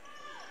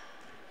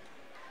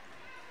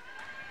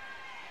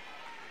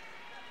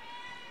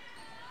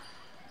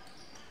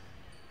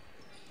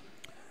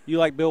 You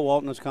like Bill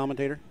Walton as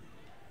commentator?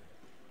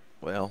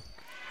 Well,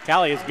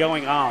 Callie is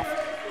going off.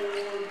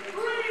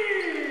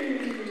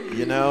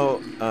 you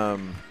know,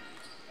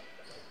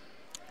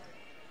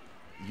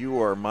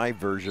 you are my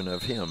version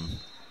of him.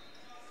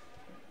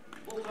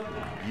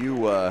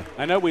 You.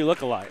 I know we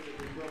look alike,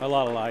 a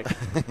lot alike.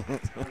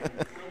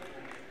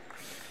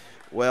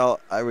 Well,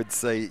 I would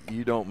say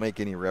you don't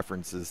make any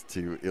references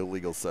to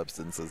illegal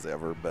substances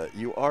ever, but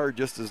you are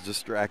just as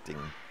distracting.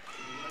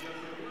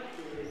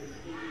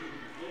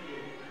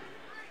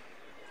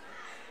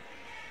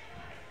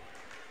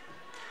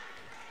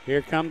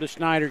 Here come the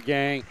Schneider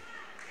gang.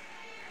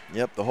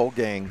 Yep, the whole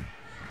gang.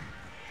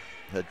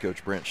 Head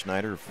coach Brent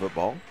Schneider of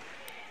football.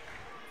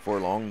 Before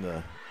long,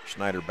 the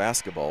Schneider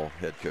basketball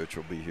head coach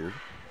will be here.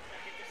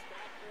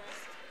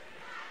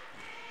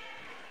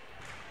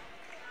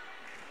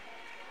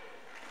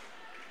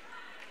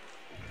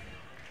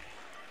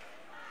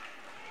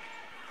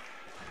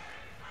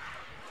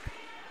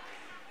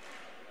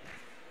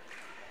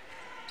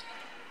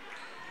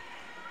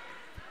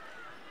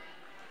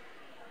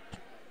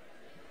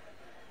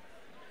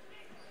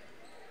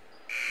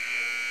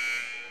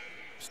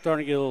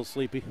 Starting to get a little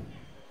sleepy.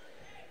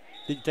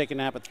 Did you take a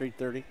nap at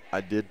 3:30? I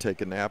did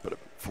take a nap at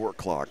 4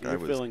 o'clock. You're I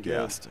was feeling good.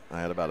 gassed.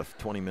 I had about a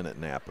 20-minute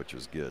nap, which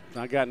was good.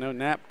 I got no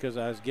nap because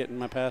I was getting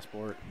my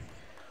passport.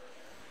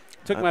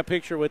 Took my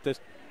picture with this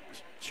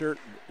shirt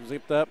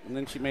zipped up, and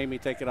then she made me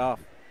take it off.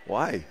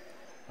 Why?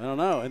 I don't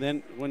know. And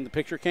then when the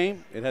picture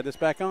came, it had this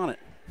back on it.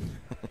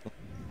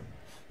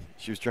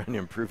 She was trying to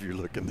improve your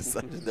look and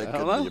decided that I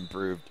don't couldn't know. be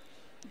improved.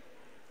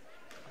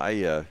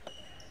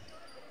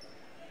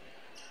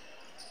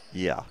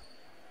 Yeah.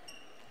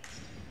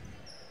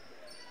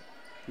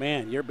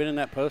 Man, you ever been in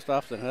that post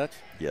office at Hutch?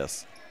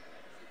 Yes.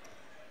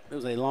 It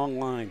was a long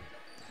line.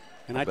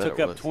 And I bet took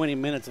it up was. 20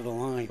 minutes of the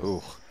line.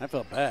 Ooh. I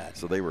felt bad.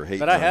 So they were hating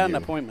But I had on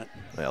an you. appointment.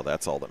 Well,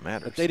 that's all that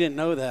matters. But they didn't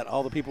know that.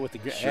 All the people with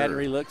the Sure. ad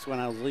looks when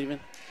I was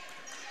leaving,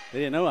 they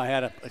didn't know I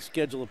had a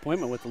scheduled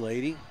appointment with the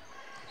lady.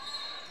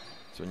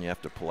 So when you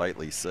have to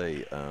politely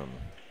say, of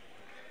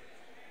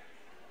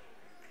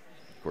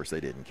course, they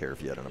didn't care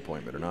if you had an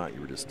appointment or not. You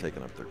were just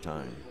taking up their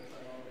time.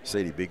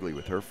 Sadie Bigley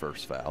with her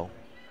first foul,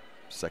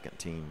 second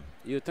team.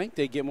 You would think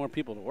they'd get more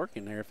people to work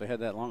in there if they had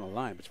that long a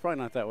line. But it's probably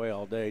not that way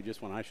all day,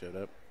 just when I showed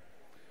up.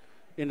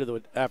 Into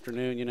the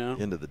afternoon, you know.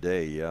 End of the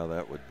day, yeah,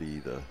 that would be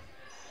the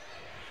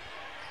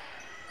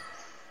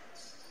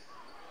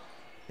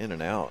in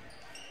and out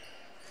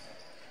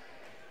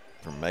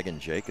from Megan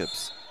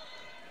Jacobs.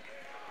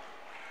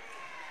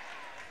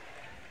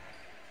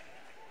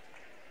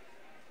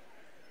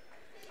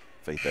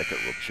 Faith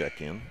Eckert will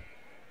check in.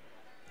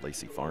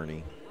 Lacey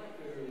Farney.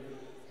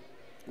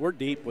 We're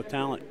deep with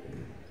talent.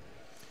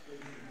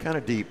 Kind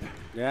of deep.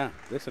 Yeah,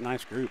 this is a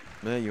nice group.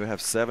 Well, you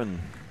have seven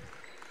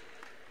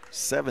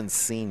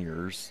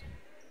seniors.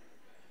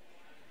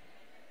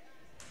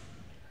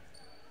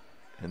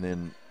 And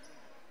then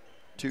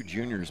 2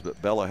 juniors,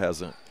 but Bella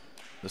hasn't.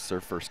 This is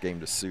her first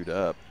game to suit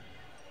up.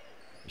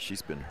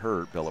 She's been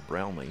hurt, Bella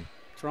Brownlee.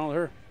 What's wrong with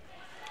her?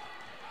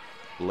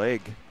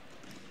 Leg.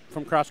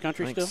 From cross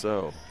country I think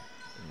still? so.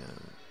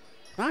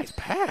 Yeah. Nice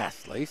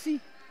pass,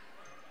 Lacey.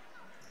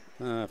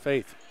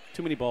 Faith,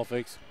 too many ball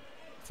fakes.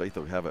 Faith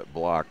will have it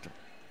blocked.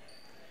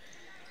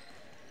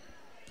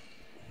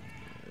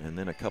 And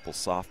then a couple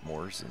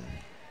sophomores. And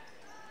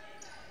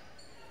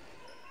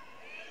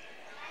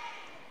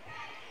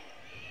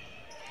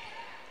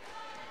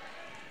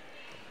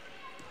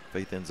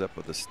Faith ends up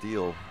with a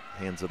steal,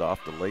 hands it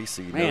off to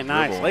Lacey. Man, No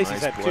nice. dribble,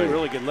 Lacey's nice had play. 2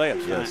 really good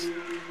layups Yes. tonight.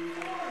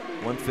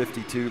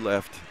 1:52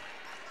 left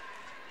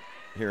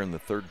here in the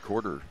third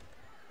quarter.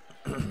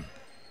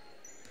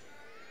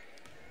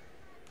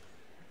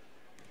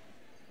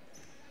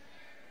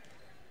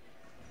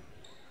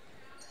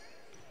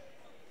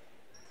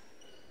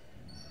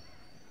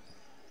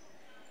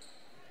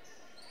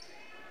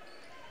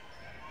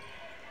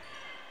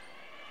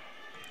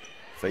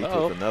 Faith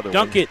with another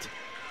Dunk one. it.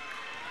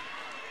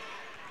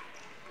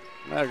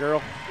 That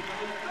girl.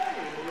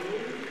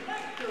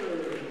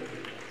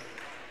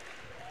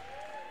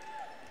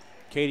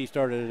 Katie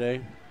started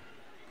today.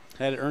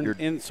 Had it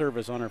earned in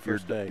service on her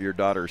first day. Your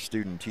daughter's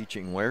student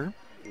teaching where?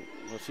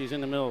 Well, she's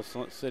in the middle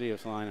of city of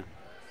Salina.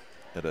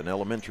 At an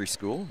elementary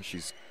school.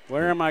 She's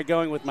Where am I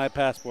going with my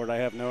passport? I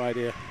have no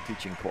idea.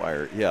 teaching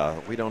choir. Yeah,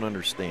 we don't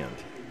understand.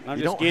 I'm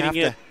You just don't have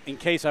getting it to- in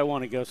case I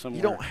want to go somewhere.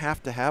 You don't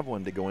have to have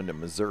one to go into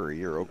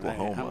Missouri or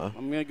Oklahoma.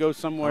 I'm going to go I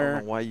somewhere.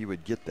 don't know why you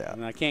would get that.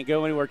 And I can't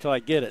go anywhere till I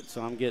get it,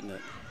 so I'm getting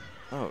it.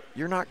 Oh,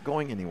 you're not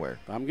going anywhere.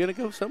 I'm going to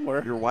go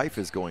somewhere. Your wife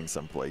is going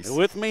someplace.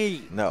 With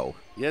me. No.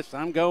 Yes,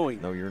 I'm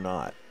going. No, you're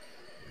not.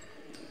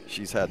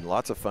 She's had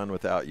lots of fun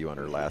without you on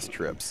her last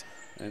trips.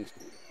 And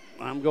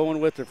I'm going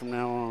with her from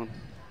now on.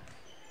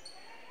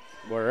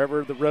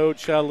 Wherever the road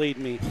shall lead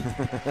me.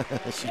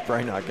 She's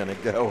probably not going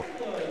to go.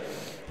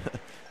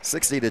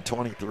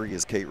 60-23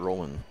 is Kate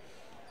Rowland.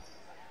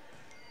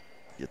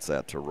 Gets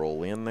that to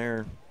roll in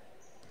there.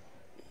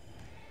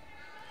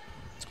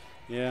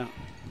 Yeah.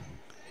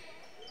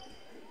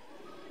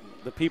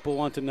 The people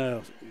want to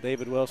know.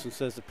 David Wilson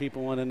says the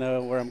people want to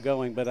know where I'm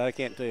going, but I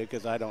can't tell you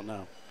because I don't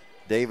know.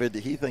 David,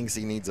 he thinks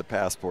he needs a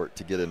passport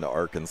to get into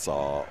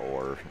Arkansas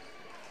or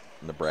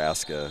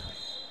Nebraska.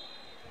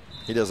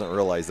 He doesn't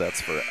realize that's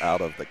for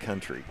out of the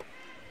country.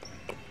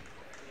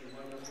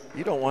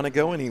 You don't want to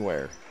go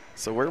anywhere.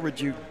 So where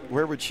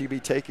would she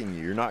be taking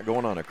you? You're not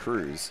going on a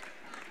cruise.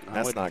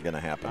 That's not going to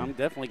happen. I'm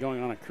definitely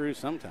going on a cruise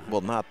sometime. Well,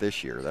 not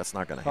this year. That's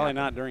not going to happen. Probably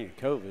not during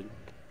COVID.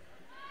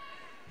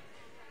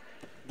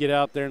 Get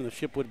out there and the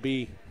ship would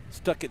be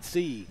stuck at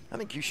sea. I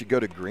think you should go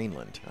to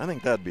Greenland. I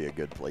think that'd be a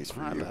good place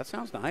for you. That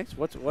sounds nice.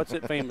 What's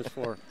it famous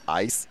for?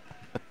 Ice.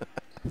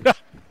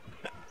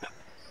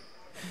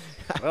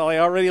 Well, I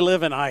already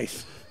live in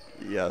ice.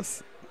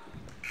 Yes.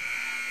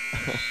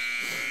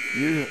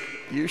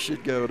 You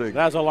should go to.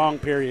 That was a long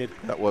period.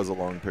 That was a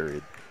long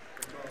period.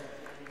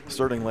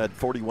 Sterling led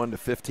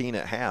 41-15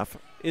 at half.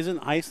 Isn't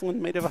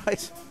Iceland made of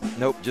ice?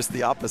 Nope, just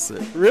the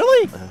opposite.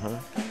 Really? Uh-huh.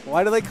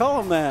 Why do they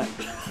call them that?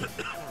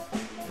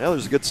 Well,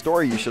 there's a good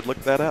story. You should look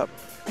that up.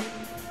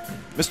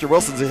 Mr.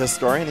 Wilson's a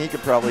historian. He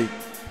could probably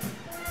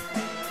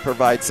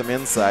provide some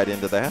insight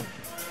into that.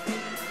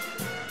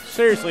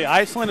 Seriously,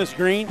 Iceland is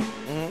green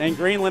and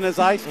Greenland is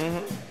ice?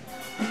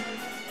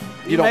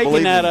 You don't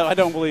believe that me? up. I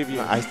don't believe you.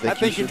 I think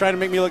you you're should. trying to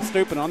make me look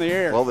stupid on the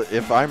air. Well,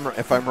 if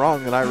I'm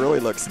wrong, then I really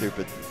look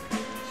stupid.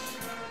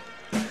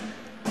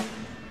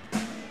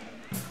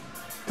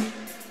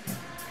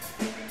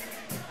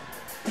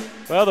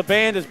 Well, the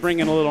band is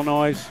bringing a little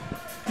noise,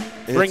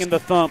 bringing the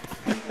thump.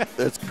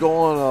 It's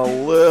going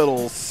a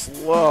little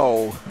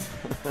slow.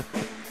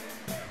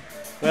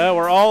 Well,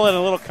 we're all in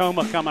a little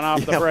coma coming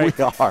off the break.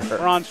 We are.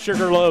 We're on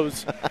sugar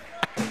lows.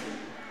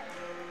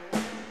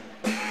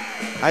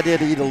 I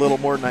did eat a little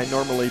more than I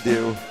normally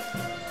do.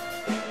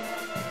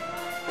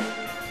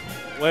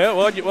 Well,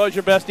 what was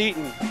your best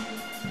eating?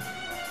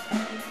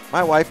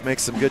 My wife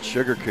makes some good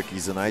sugar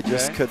cookies, and I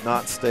just could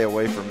not stay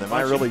away from them.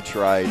 I really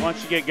tried.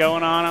 Once you get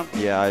going on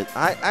them? Yeah,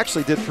 I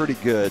actually did pretty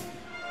good.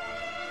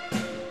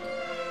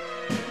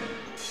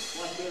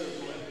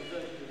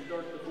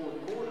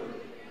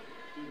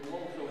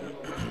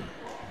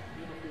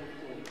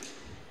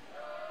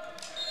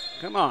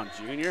 Come on,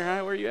 Junior.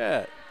 Where you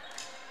at?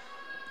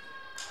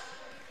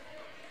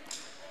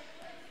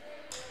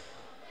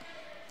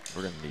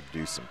 We're going to need to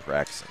do some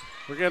practicing.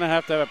 We're going to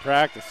have a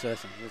practice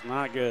session. It's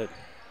not good.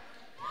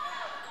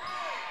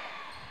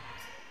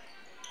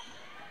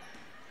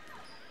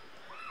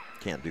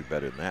 Can't do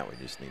better than that. We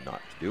just need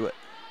not to do it.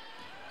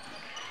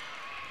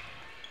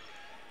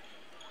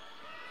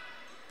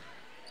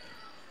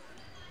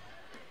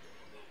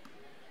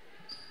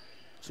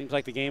 Seems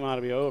like the game ought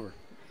to be over.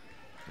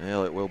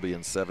 Well, it will be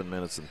in 7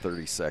 minutes and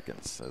 30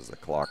 seconds as the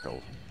clock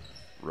will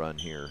run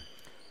here.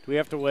 Do we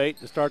have to wait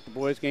to start the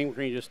boys' game, or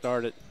can you just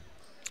start it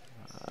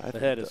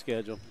ahead of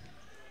schedule?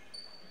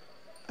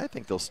 I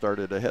think they'll start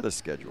it ahead of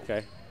schedule.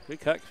 Okay. Good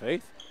cut,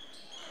 Faith.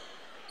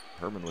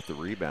 Herman with the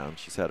rebound.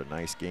 She's had a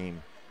nice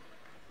game.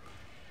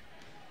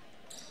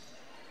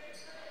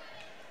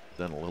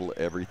 Done a little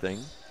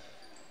everything.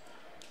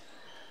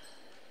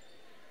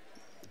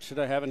 Should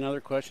I have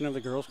another question of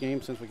the girls'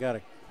 game since we got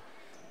it?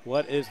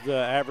 What is the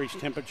average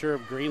temperature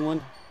of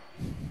Greenland?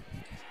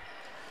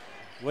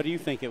 What do you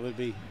think it would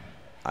be?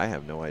 I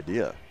have no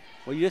idea.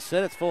 Well, you just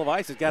said it's full of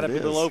ice. It's got to be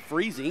below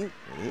freezing.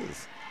 It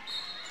is.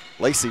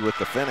 Lacey with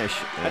the finish.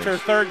 That's her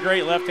third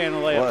great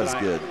left-handed layup was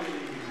tonight. Good.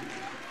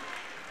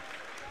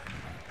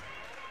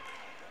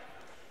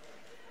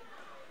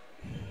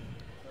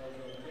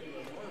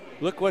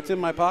 Look what's in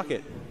my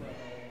pocket.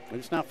 I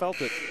just now felt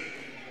it.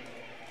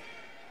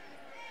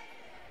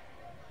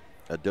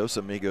 A Dos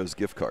Amigos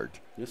gift card.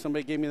 Just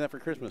somebody gave me that for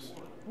Christmas.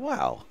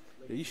 Wow.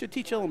 You should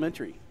teach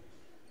elementary.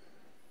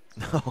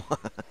 No,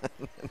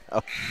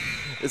 no,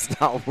 it's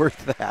not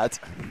worth that.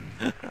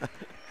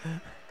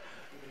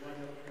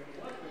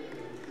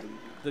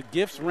 The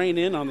gifts rain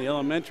in on the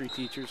elementary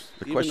teachers.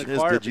 The question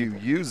is, did you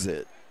use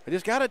it? I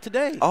just got it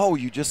today. Oh,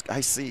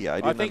 I see. I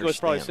didn't think it was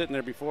probably sitting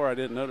there before. I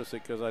didn't notice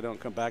it because I don't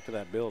come back to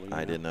that building.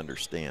 I didn't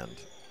understand.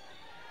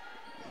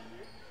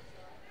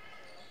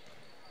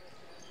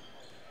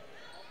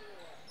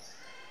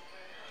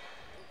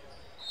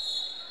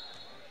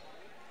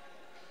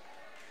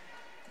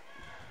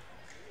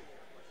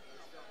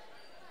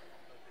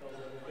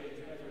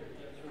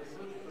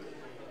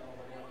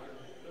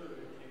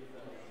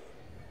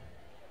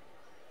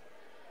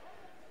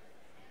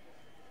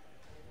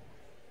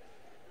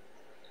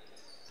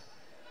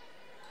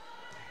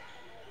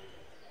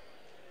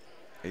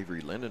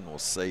 Avery Linden will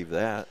save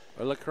that.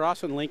 Are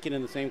Lacrosse and Lincoln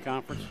in the same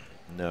conference?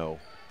 No.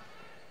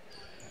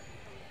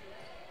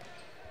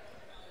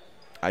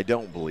 I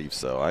don't believe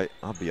so.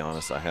 I'll be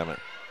honest, I haven't.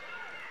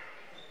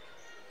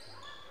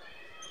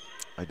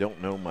 I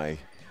don't know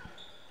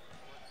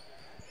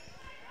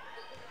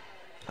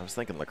I was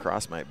thinking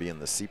Lacrosse might be in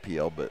the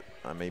CPL, but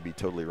I may be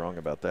totally wrong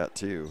about that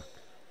too.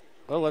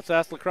 Well, let's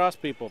ask Lacrosse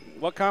people.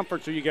 What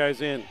conference are you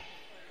guys in?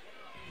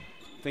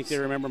 Think they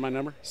remember my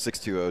number?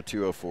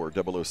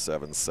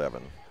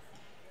 620-204-0077.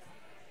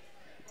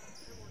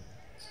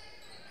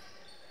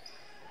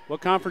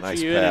 What conference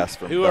Nice are you pass in?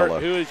 from Who Bella.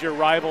 is your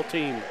rival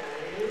team?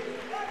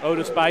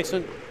 Otis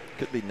Bison?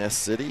 Could be Nest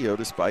City,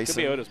 Otis Bison.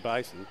 Could be Otis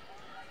Bison.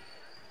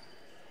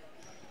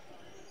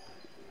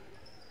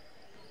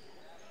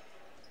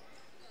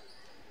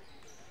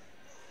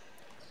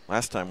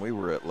 Last time we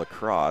were at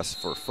Lacrosse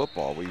for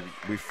football, we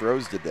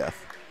froze to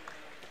death.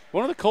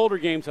 One of the colder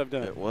games I've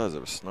done. It was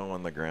snow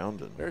on the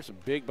ground. And there's some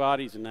big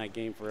bodies in that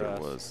game for us.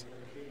 It was.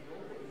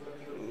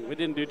 We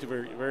didn't do too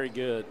very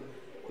good.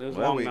 It was a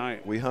Well, long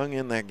night. We hung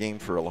in that game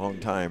for a long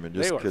time and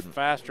just they were couldn't.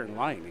 faster than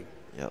lightning.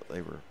 Yeah,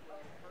 they were.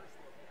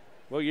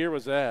 What year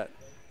was that?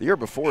 The year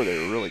before, they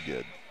were really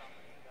good.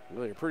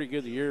 Well, they were pretty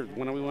good the year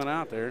when we went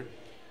out there.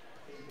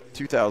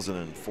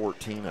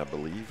 2014, I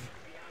believe.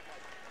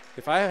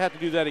 If I have to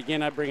do that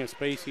again, I'd bring a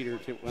space heater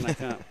when I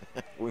come.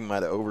 We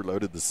might have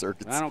overloaded the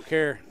circuits. I don't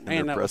care.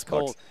 Man, that was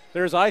cold. Box.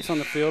 There's ice on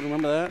the field.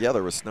 Remember that? Yeah,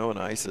 there was snow and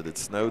ice. It had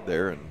snowed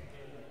there, and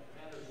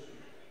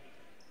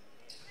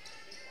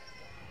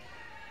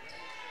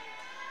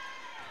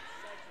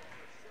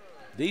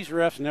these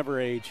refs never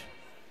age.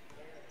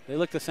 They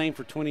look the same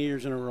for 20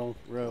 years in a row.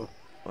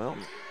 Well,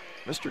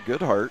 Mr.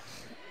 Goodhart,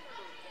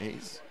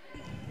 he's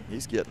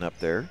getting up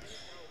there.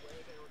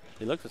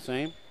 They look the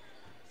same.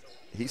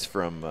 He's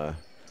from.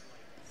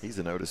 He's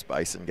an Otis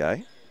Bison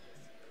guy.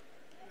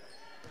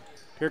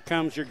 Here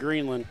comes your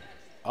Greenland.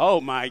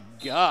 Oh, my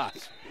gosh.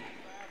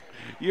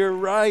 You're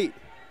right.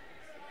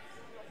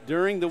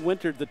 During the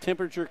winter, the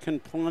temperature can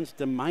plunge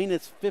to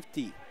minus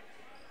 50.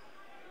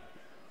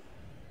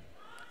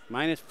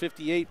 Minus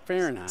 58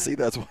 Fahrenheit. See,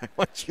 that's why I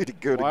want you to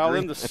go to While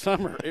Greenland. in the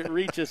summer, it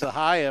reaches a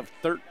high of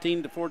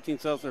 13 to 14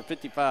 Celsius or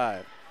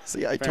 55.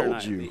 See, I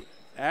Fahrenheit. told you.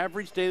 The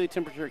average daily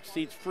temperature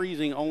exceeds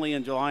freezing only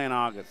in July and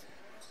August,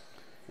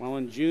 while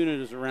in June it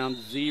is around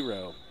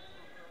 0.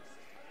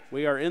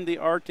 We are in the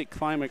Arctic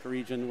climate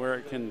region where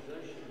it can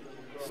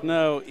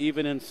snow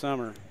even in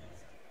summer.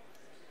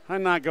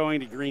 I'm not going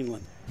to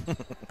Greenland.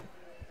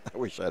 I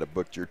wish I'd have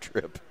booked your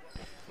trip.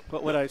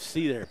 What would I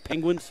see there?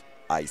 Penguins?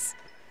 Ice.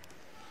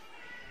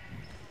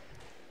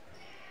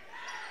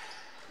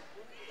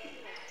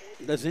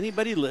 Does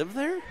anybody live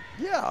there?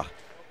 Yeah.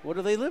 What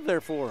do they live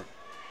there for?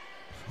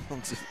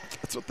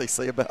 That's what they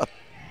say about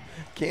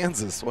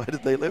Kansas. Why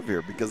did they live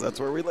here? Because that's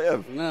where we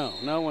live. No,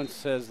 no one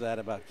says that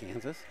about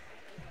Kansas.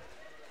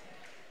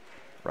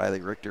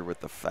 Riley Richter with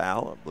the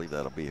foul. I believe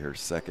that'll be her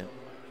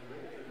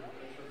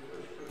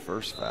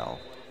first foul.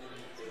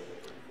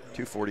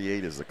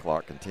 2:48 as the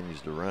clock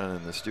continues to run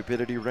and the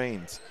stupidity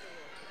reigns.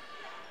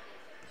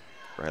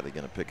 Riley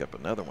going to pick up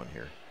another one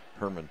here.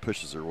 Herman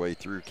pushes her way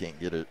through, can't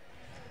get it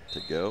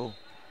to go.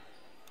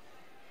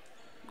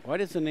 Why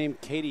does the name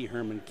Katie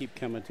Herman keep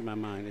coming to my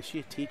mind? Is she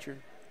a teacher?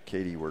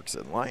 Katie works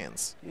at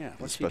Lions. Yeah.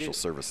 In special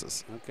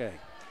services. Okay.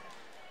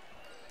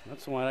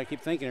 That's what I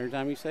keep thinking every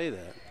time you say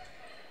that.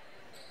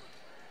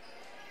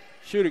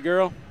 Shoot it,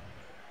 girl.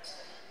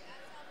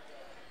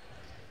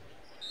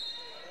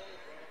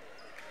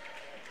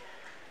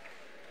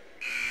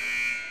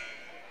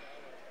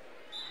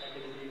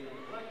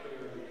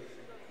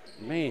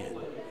 Man,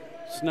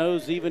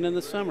 snows even in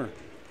the summer.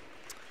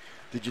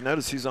 Did you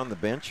notice who's on the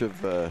bench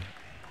of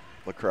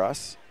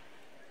Lacrosse?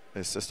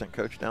 The assistant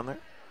coach down there?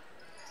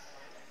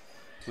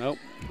 Nope.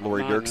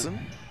 Lori Dirksen.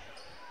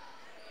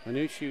 I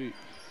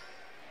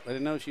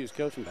didn't know she was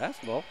coaching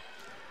basketball.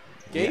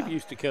 Gabe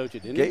used to coach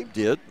it, didn't he? Gabe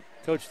did.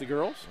 Coach the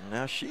girls?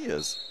 Now she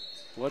is.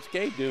 What's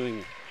Gabe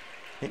doing?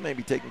 He may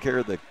be taking care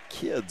of the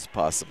kids,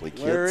 possibly.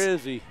 Where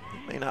is he?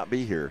 He may not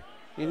be here.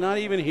 He's not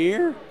even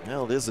here?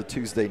 Well, it is a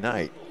Tuesday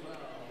night.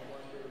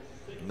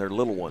 And they're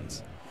little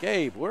ones.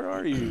 Gabe, where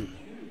are you?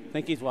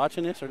 Think he's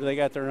watching this, or do they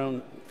got their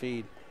own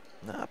feed?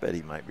 No, I bet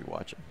he might be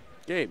watching.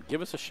 Gabe,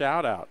 give us a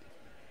shout out.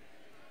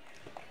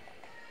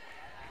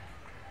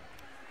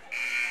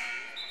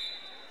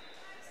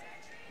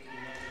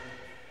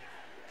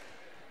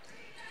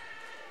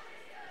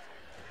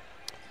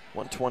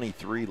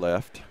 .123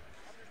 left.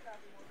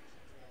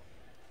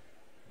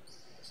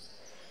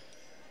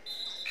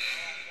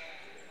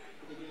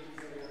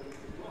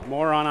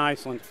 More on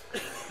Iceland.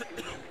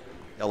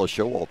 Ella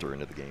Showalter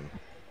into the game.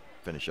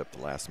 Finish up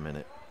the last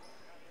minute.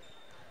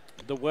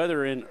 The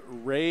weather in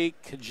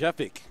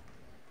Reykjavik.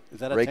 Is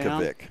that a town?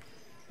 Reykjavik.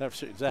 Is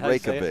that how you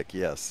say it? Reykjavik,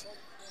 yes.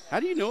 How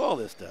do you know all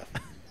this stuff?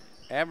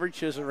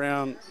 Average is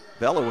around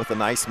Bella with a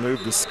nice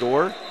move to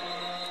score.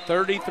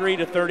 33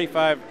 to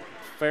 35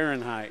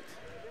 Fahrenheit.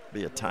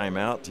 Be a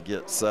timeout to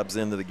get subs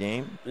into the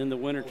game. In the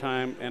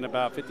wintertime and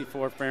about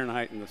 54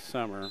 Fahrenheit in the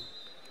summer.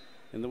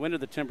 In the winter,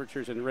 the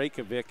temperatures in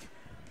Reykjavik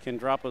can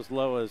drop as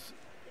low as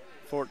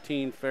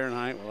 14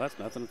 Fahrenheit. Well, that's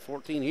nothing. It's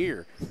 14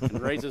 here.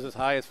 And raises as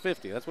high as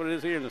 50. That's what it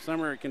is here. In the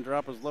summer, it can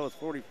drop as low as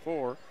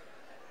 44,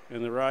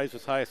 and the rise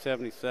as high as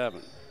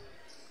 77.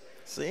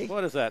 See?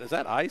 What is that? Is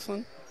that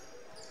Iceland?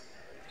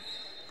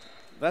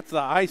 That's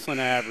the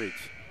Iceland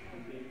average.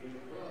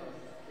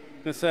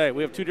 I'm going to say,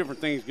 we have two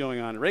different things going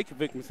on.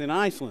 Reykjavik was in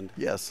Iceland.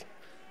 Yes.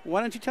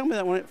 Why didn't you tell me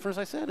that when at first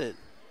I said it?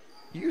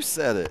 You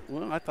said it.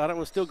 Well, I thought it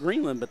was still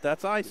Greenland, but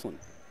that's Iceland.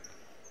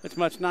 It's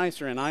much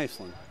nicer in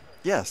Iceland.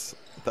 Yes.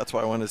 That's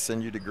why I want to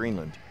send you to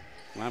Greenland.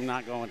 I'm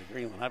not going to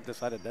Greenland. I've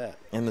decided that.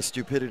 And the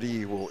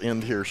stupidity will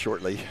end here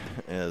shortly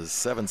as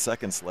 7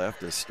 seconds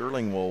left as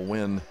Sterling will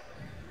win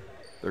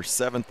their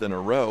 7th in a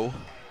row.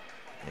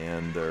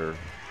 And they're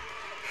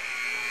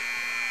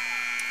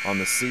on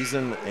the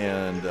season,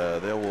 and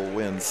they will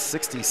win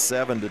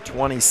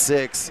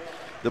 67-26.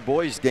 The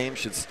boys' game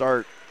should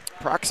start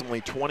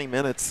approximately 20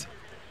 minutes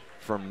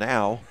from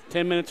now.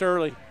 10 minutes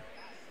early.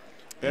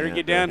 Better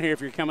get down here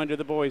if you're coming to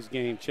the boys'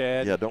 game,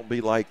 Chad. Yeah, don't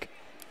be like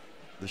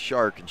the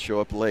Shark and show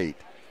up late.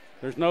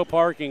 There's no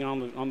parking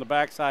on the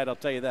backside, I'll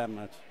tell you that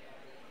much.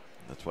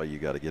 That's why you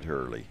got to get here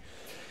early.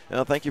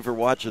 Now, thank you for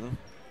watching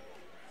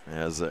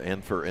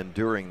and for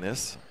enduring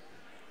this.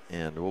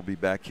 And we'll be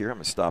back here. I'm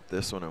going to stop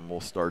this one, and we'll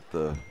start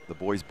the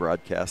boys'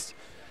 broadcast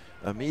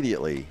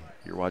immediately.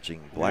 You're watching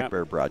Black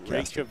Bear Broadcasting.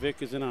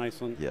 Reykjavik is in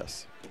Iceland.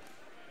 Yes.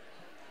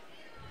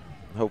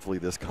 Hopefully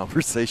this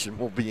conversation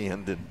will be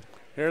ended.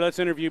 Here, let's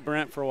interview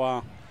Brent for a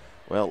while.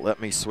 Well,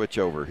 let me switch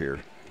over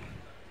here.